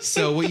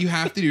 So what you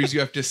have to do is you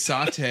have to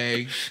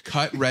saute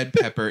cut red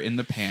pepper in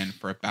the pan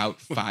for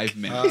about 5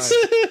 minutes.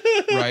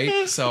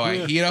 Right? So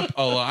I heat up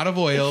a lot of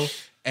oil,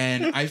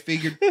 and I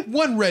figured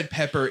one red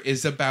pepper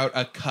is about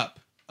a cup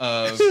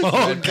of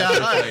red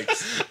pepper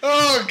flakes.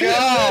 Oh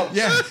God.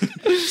 Yeah.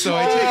 So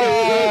I take a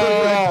cup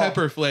of red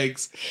pepper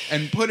flakes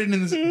and put it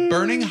in this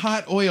burning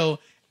hot oil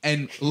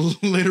and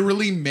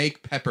literally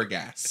make pepper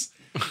gas.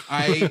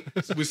 I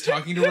was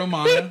talking to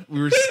Romana.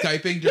 We were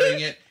Skyping during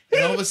it.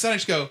 And all of a sudden I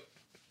just go,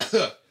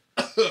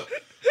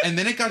 and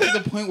then it got to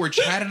the point where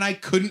Chad and I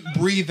couldn't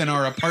breathe in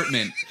our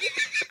apartment.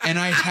 And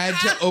I had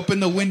to open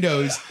the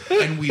windows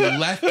and we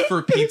left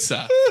for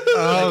pizza.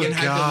 And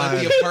had to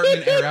let the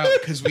apartment air out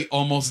because we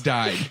almost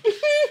died.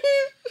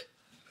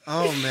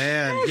 Oh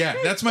man. Yeah,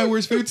 that's my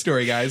worst food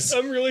story, guys.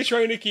 I'm really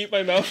trying to keep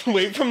my mouth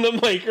away from the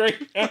mic right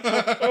now.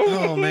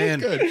 Oh man.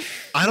 Good.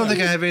 I don't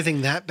think I have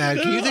anything that bad.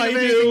 Can you think of I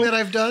anything do. that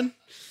I've done?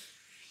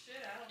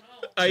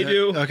 I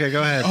do. Okay,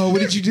 go ahead. Oh,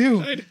 what did you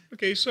do?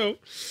 Okay, so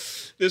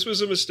this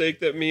was a mistake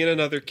that me and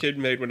another kid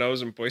made when I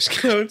was in Boy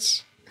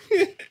Scouts.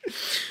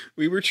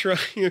 We were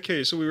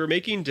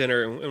making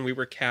dinner and we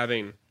were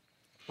cabin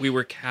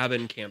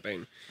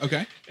camping.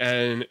 Okay.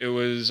 And it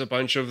was a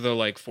bunch of the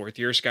like 4th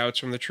year scouts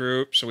from the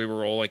troop, so we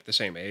were all like the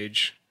same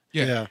age.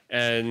 Yeah.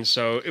 And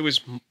so it was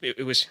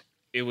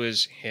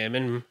him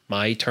and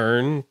my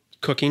turn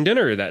cooking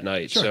dinner that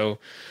night. Sure. So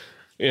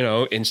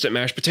instant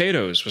mashed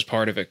potatoes was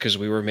part of it because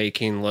we were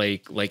making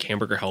like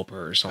hamburger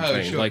helper or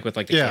something, sure. like with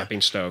like the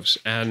camping stoves.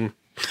 And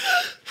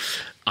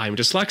I'm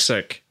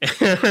dyslexic,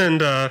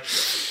 and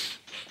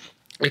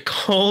it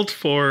called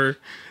for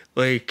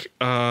like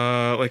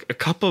a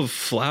cup of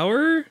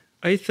flour,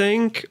 I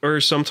think, or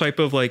some type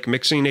of like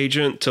mixing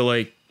agent to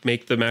like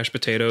make the mashed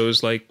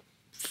potatoes like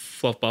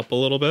fluff up a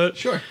little bit.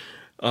 Sure.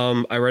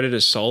 I read it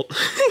as salt.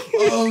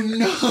 Oh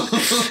no.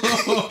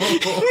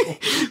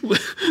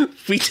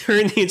 We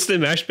turned the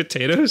instant mashed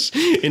potatoes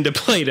into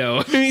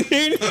Play-Doh. Let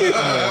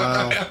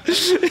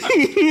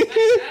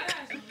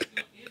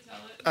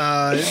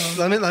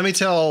me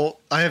tell.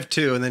 I have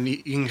two, and then you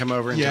can come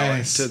over and tell it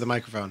Yes. to the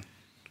microphone.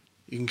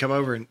 You can come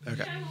over and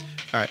okay.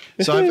 All right.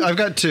 So I've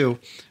got two.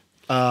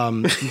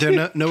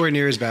 They're nowhere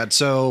near as bad.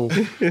 So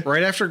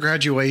right after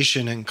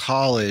graduation in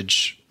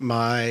college,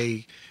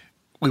 we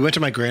went to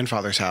my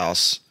grandfather's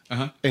house,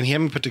 and he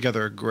had me put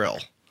together a grill.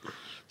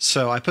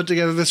 So I put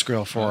together this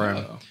grill for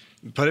him,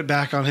 put it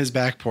back on his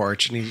back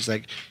porch, and he's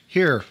like,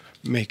 "Here,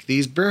 make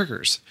these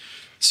burgers."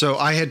 So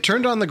I had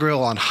turned on the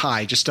grill on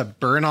high just to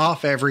burn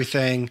off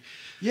everything,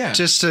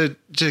 just to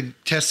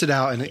test it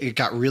out, and it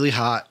got really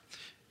hot.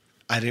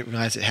 I didn't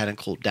realize it hadn't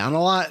cooled down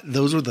a lot.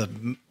 Those were the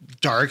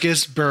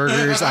darkest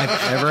burgers I've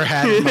ever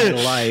had in my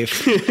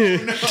life.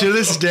 To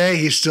this day,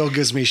 he still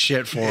gives me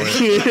shit for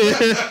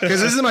it.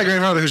 Because this is my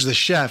grandfather who's the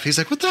chef. He's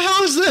like, "What the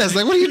hell is this?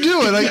 Like, what are you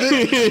doing?" Like,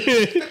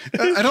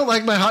 I don't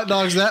like my hot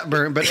dogs that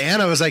burnt. But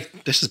Anna was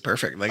like, "This is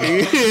perfect." Like,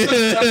 and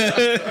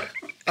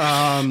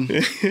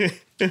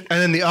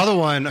then the other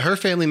one, her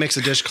family makes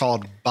a dish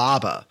called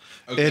baba.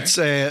 Okay. It's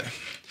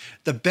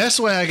the best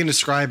way I can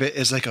describe it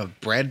is like a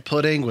bread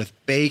pudding with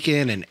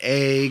bacon and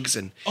eggs,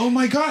 and Oh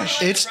my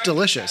gosh. it's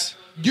delicious.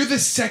 You're the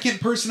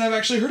second person I've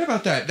actually heard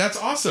about that. That's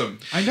awesome.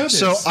 I know this.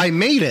 So I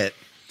made it.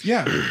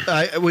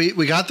 Yeah.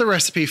 We got the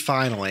recipe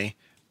finally,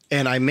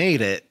 and I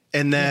made it,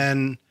 and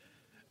then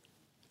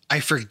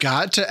I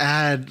forgot to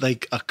add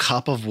like a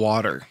cup of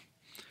water.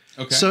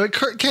 Okay. So it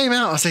came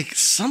out. I was like,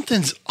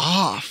 something's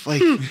off.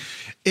 Like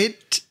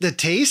the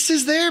taste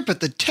is there, but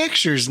the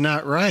texture's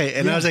not right.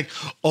 And I was like,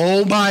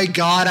 oh my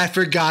God, I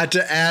forgot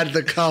to add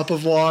the cup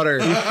of water.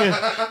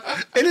 And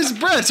it's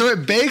bread, so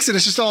it bakes and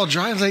it's just all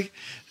dry. I was like,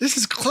 this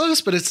is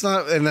close, but it's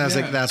not. And I was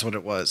like, that's what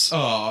it was.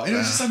 Oh, and it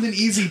was just something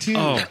easy too.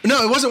 Oh.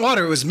 No, it wasn't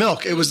water. It was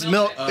milk. It was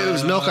milk. It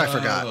was milk. I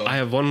forgot. I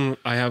have one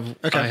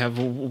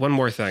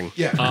more thing.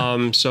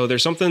 Yeah. So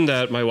there's something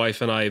that my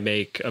wife and I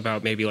make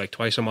about maybe like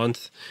twice a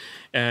month,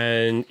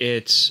 and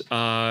it's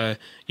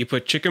you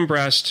put chicken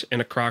breast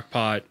in a crock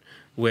pot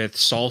with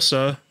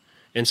salsa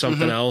and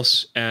something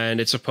else, and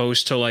it's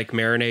supposed to like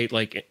marinate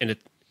like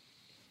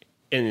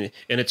in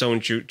its own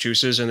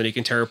juices, and then you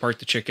can tear apart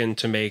the chicken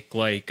to make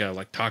like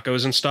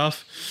tacos and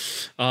stuff.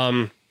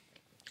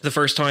 The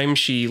first time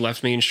she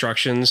left me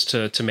instructions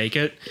to make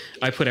it,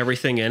 I put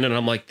everything in, and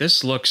I'm like,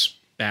 this looks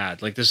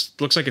bad. Like, this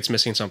looks like it's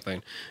missing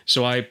something.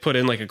 So I put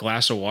in like a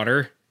glass of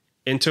water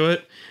into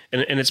it,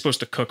 and it's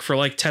supposed to cook for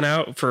like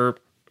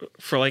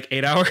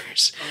 8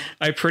 hours.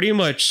 I pretty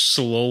much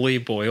slowly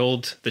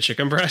boiled the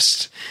chicken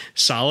breast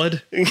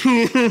solid. So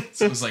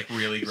it was like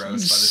really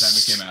gross by the time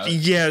it came out.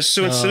 Yeah,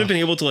 so instead of being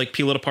able to like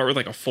peel it apart with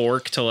like a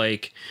fork to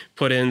like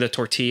put in the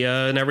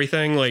tortilla and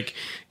everything, like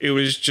it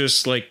was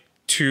just like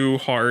 2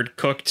 hard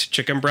cooked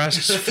chicken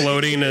breasts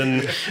floating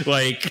in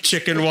like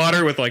chicken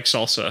water with like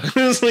salsa. It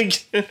was like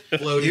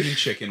Floating in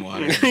chicken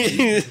water.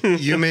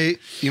 You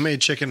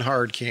made chicken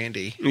hard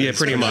candy. Yeah,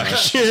 pretty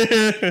much.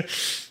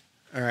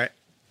 All right.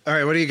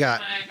 What do you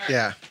got?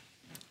 Yeah.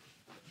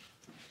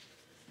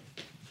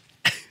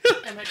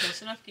 Am I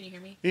close enough? Can you hear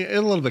me? Yeah,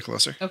 a little bit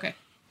closer. Okay.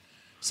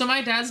 So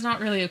my dad's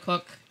not really a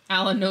cook.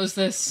 Alan knows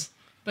this,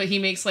 but he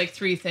makes like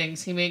 3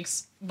 things. He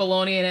makes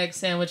bologna and egg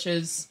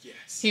sandwiches.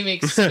 Yes. He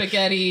makes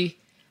spaghetti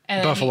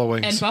and Buffalo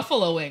wings. And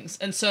buffalo wings.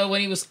 And so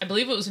when he was, I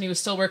believe it was when he was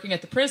still working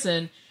at the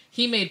prison,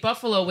 he made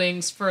buffalo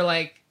wings for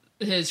like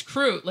his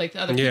crew, like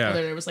the other people there.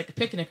 There was like a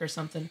picnic or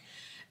something.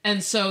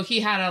 And so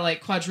he had to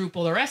like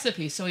quadruple the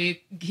recipe. So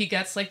he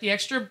gets like the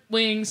extra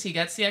wings, he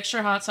gets the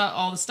extra hot sauce,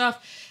 all the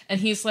stuff. And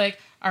he's like,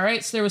 all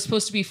right, so there was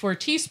supposed to be 4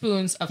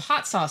 teaspoons of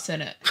hot sauce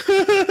in it.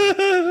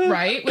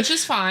 Right? Which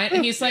is fine.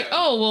 And he's like,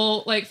 oh,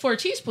 well, like 4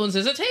 teaspoons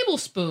is a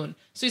tablespoon.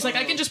 So he's like,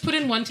 I can just put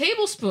in 1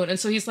 tablespoon. And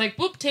so he's like,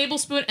 whoop,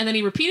 tablespoon. And then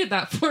he repeated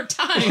that 4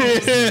 times.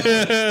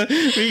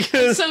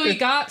 And so we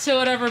got to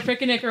whatever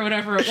picnic or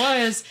whatever it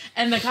was.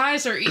 And the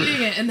guys are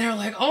eating it. And they're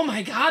like, oh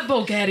my God,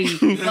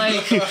 Bogetti.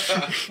 Like,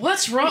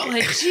 what's wrong?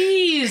 Like,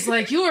 geez,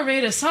 like you were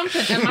made of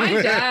something. And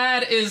my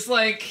dad is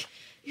like,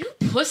 you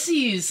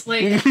pussies.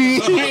 Like, what do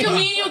you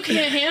mean you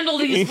can't handle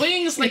these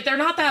wings? Like, they're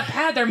not that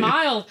bad. They're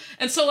mild.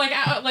 And so,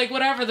 like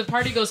whatever, the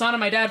party goes on, and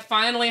my dad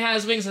finally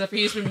has wings after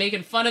he's been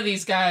making fun of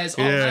these guys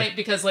all night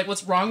because, like,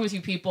 what's wrong with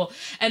you people?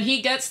 And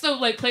he gets the,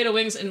 like, plate of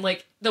wings, and,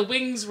 like, the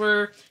wings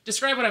were...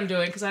 Describe what I'm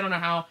doing, because I don't know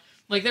how.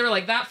 Like, they were,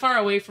 like, that far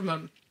away from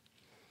him.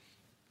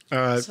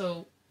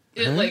 So...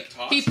 like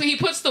he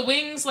puts the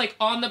wings like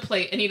on the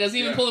plate, and he doesn't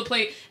even pull the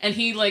plate, and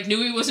he like knew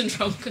he was in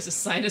trouble because his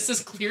sinuses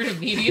cleared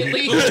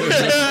immediately.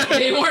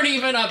 They weren't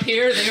even up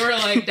here, they were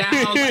like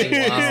down, like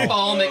his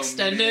palm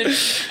extended.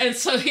 And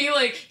so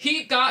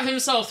he got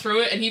himself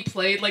through it, and he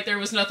played like there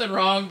was nothing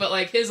wrong, but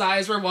like his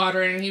eyes were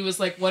watering, and he was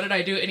like, what did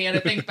I do? And he had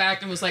to think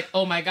back and was like,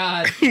 oh my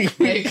God,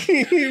 like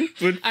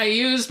I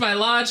used my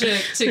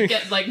logic to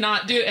get like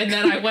not do, and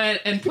then I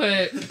went and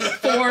put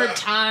 4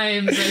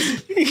 times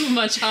as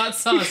much hot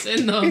sauce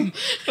in them.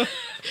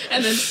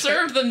 And then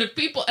served them to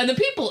people, and the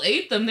people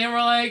ate them. They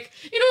were like,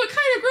 you know, it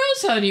kind of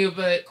grows on you,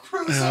 but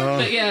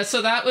but yeah.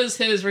 So that was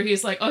his, where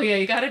he's like, oh yeah,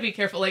 you got to be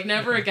careful. Like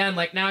never again.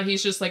 Like now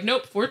he's just like,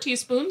 nope, 4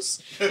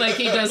 teaspoons. Like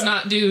he does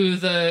not do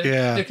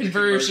the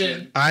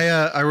conversion.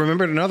 I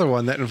remembered another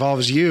one that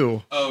involves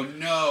you. Oh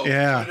no!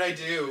 Yeah. What did I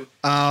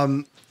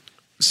do?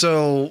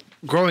 So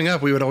growing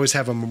up, we would always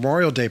have a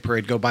Memorial Day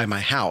parade go by my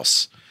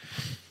house,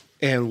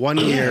 and one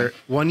year,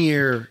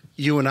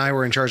 you and I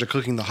were in charge of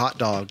cooking the hot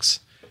dogs.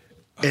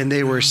 And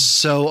they were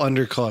so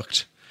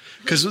undercooked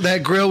because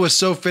that grill was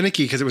so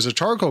finicky because it was a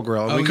charcoal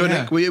grill. And we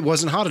couldn't, it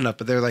wasn't hot enough,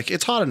 but they're like,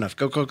 it's hot enough.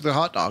 Go cook the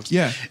hot dogs.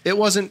 Yeah. It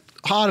wasn't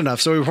hot enough.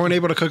 So we weren't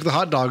able to cook the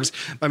hot dogs.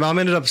 My mom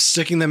ended up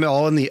sticking them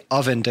all in the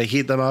oven to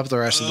heat them up the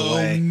rest of the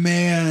way. Oh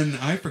man,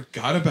 I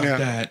forgot about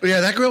that. Yeah.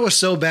 That grill was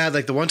so bad.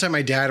 Like the one time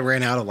my dad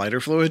ran out of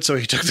lighter fluid, so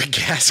he took the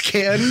gas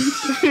can.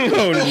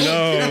 Oh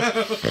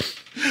no.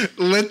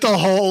 Lit the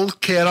whole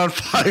can on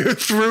fire,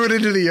 threw it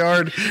into the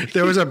yard.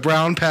 There was a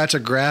brown patch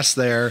of grass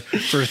there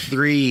for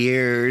 3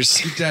 years.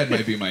 Dad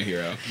might be my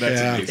hero. That's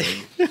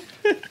amazing.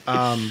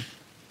 All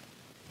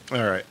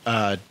right,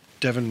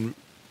 Devin.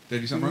 Did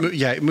I do something wrong?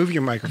 Yeah, move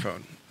your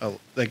microphone. Oh,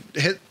 like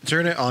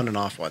turn it on and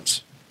off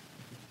once.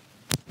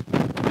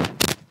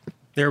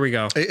 There we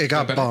go. It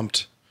got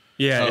bumped.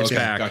 Yeah, it's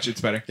back. Gotcha,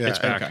 it's better. Yeah, it's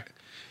back. Okay.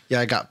 Yeah,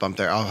 I got bumped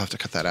there. I'll have to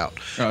cut that out.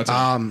 Oh, that's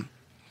okay.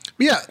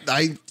 Yeah,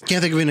 I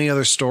can't think of any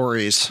other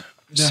stories.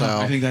 No, so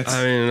I think that's.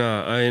 I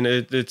mean,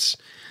 it's.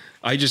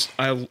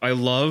 I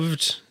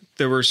loved.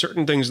 There were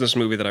certain things in this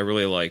movie that I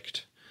really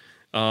liked,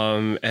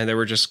 and there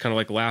were just kind of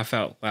like laugh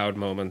out loud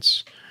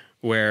moments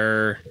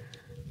where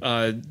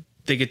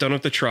they get done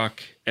with the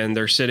truck and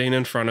they're sitting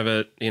in front of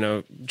it, you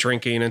know,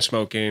 drinking and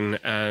smoking,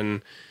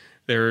 and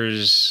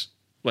there's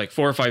like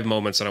 4 or 5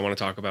 moments that I want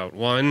to talk about.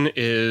 One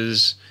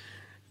is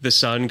the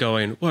son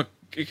going, "Look,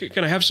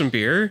 can I have some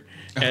beer?"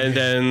 And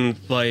then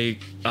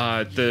like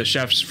the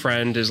chef's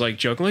friend is like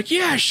joking, like,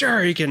 "Yeah,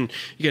 sure, you can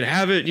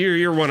have it.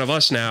 You're one of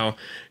us now."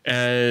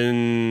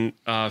 And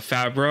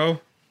Fabro,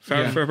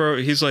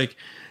 he's like,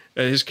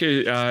 his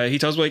kid, he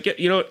tells me like,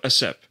 "You know what, a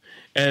sip."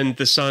 And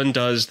the son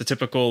does the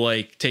typical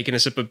like taking a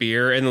sip of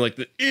beer and then like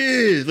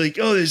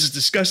oh, this is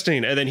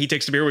disgusting. And then he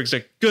takes the beer. He's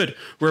like, "Good,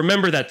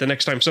 remember that the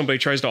next time somebody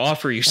tries to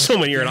offer you some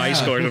when you're in high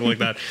school or something like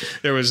that."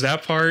 There was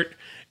that part,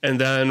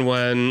 and then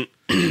when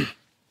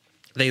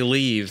they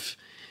leave.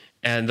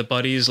 And the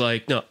buddy's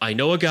like, "No, I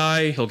know a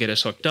guy. He'll get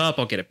us hooked up.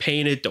 I'll get it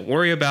painted. Don't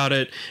worry about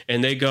it."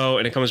 And they go,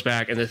 and it comes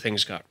back, and the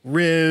thing's got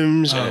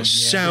rims and a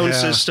sound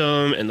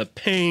system and the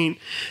paint.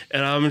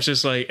 And I'm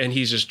just like, and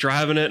he's just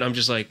driving it. And I'm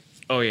just like,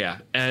 oh yeah.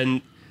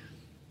 And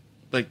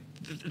like,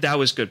 that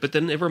was good. But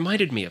then it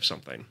reminded me of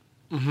something.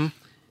 Mm-hmm.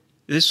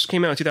 This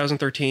came out in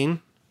 2013.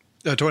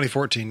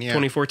 2014, yeah.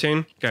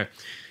 2014? Okay.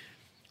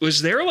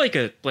 Was there like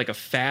a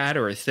fad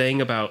or a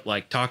thing about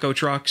like taco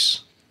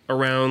trucks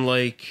around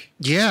like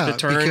the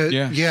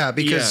turn?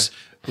 Because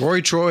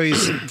Roy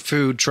Troy's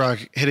food truck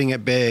hitting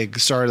it big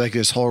started like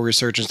this whole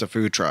resurgence of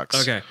food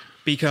trucks. Okay,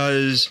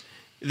 because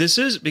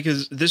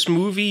this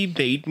movie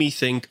made me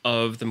think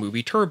of the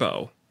movie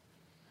Turbo,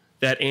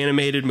 that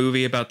animated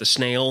movie about the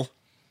snail.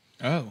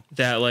 Oh,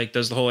 that like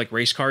does the whole like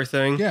race car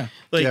thing. Yeah,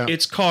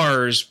 it's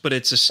cars, but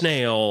it's a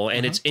snail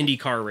and it's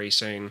IndyCar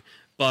racing.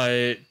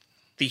 but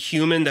the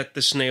human that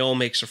the snail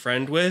makes a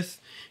friend with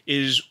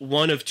is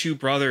one of two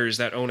brothers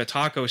that own a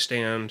taco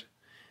stand,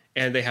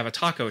 and they have a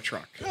taco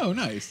truck. Oh,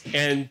 nice.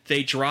 And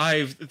they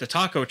drive the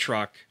taco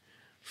truck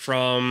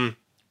from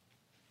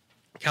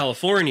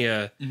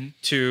California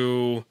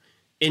to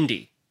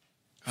Indy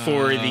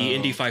for the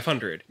Indy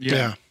 500.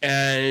 Yeah.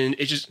 And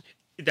it just,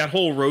 that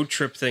whole road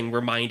trip thing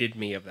reminded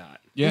me of that.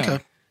 Yeah. Okay.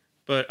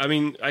 But I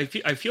mean, I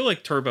feel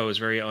like Turbo is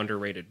a very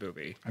underrated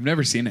movie. I've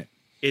never seen it.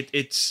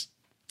 It's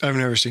I've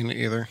never seen it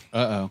either.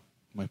 Uh-oh.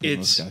 Might be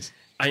those guys.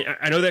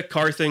 I know that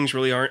car things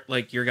really aren't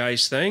like your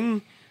guys'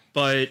 thing,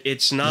 but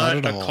it's not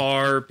at a all.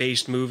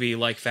 car-based movie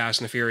like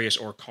Fast and the Furious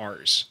or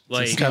Cars.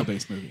 Like, It's a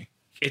snail-based movie.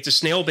 it's a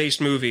snail-based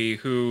movie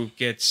who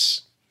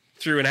gets,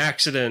 through an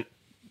accident,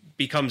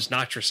 becomes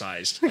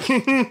natricized.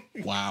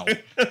 Wow.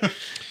 Yeah,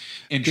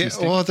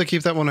 Interesting. we'll have to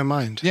keep that one in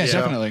mind. Yeah, So,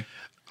 definitely.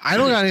 I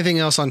don't got anything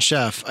else on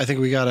Chef. I think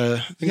we're at I a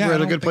don't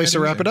good think place I to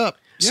do wrap it either. up.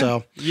 Yeah.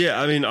 So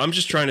Yeah, I mean, I'm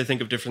just trying to think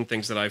of different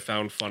things that I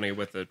found funny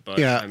with it. But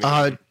yeah,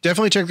 I mean,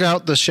 definitely check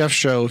out the Chef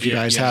Show if you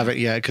guys yeah. haven't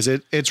yet, because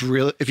it's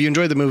real. If you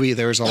enjoyed the movie,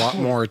 there's a lot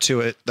more to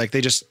it. Like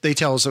they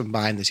tell some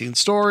behind the scenes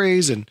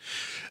stories, and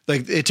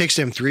like it takes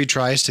them 3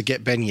 tries to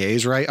get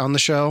beignets right on the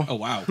show, Oh,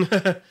 wow.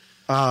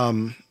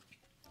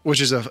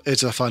 which is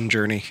it's a fun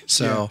journey.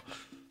 So.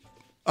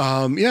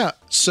 Yeah.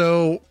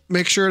 So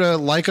make sure to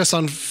like us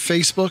on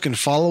Facebook and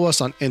follow us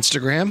on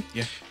Instagram.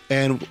 Yeah.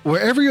 And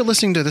wherever you're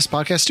listening to this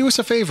podcast, do us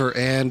a favor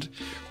and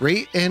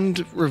rate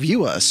and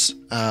review us.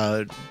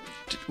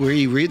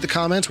 We read the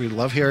comments. We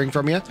love hearing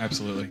from you.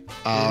 Absolutely.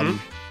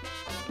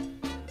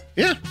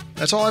 Yeah,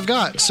 that's all I've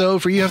got. So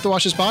for You Have to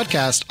Watch This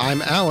Podcast,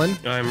 I'm Alan,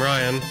 I'm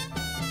Ryan.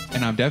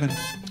 And I'm Devin.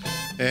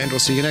 and we'll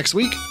see you next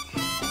week.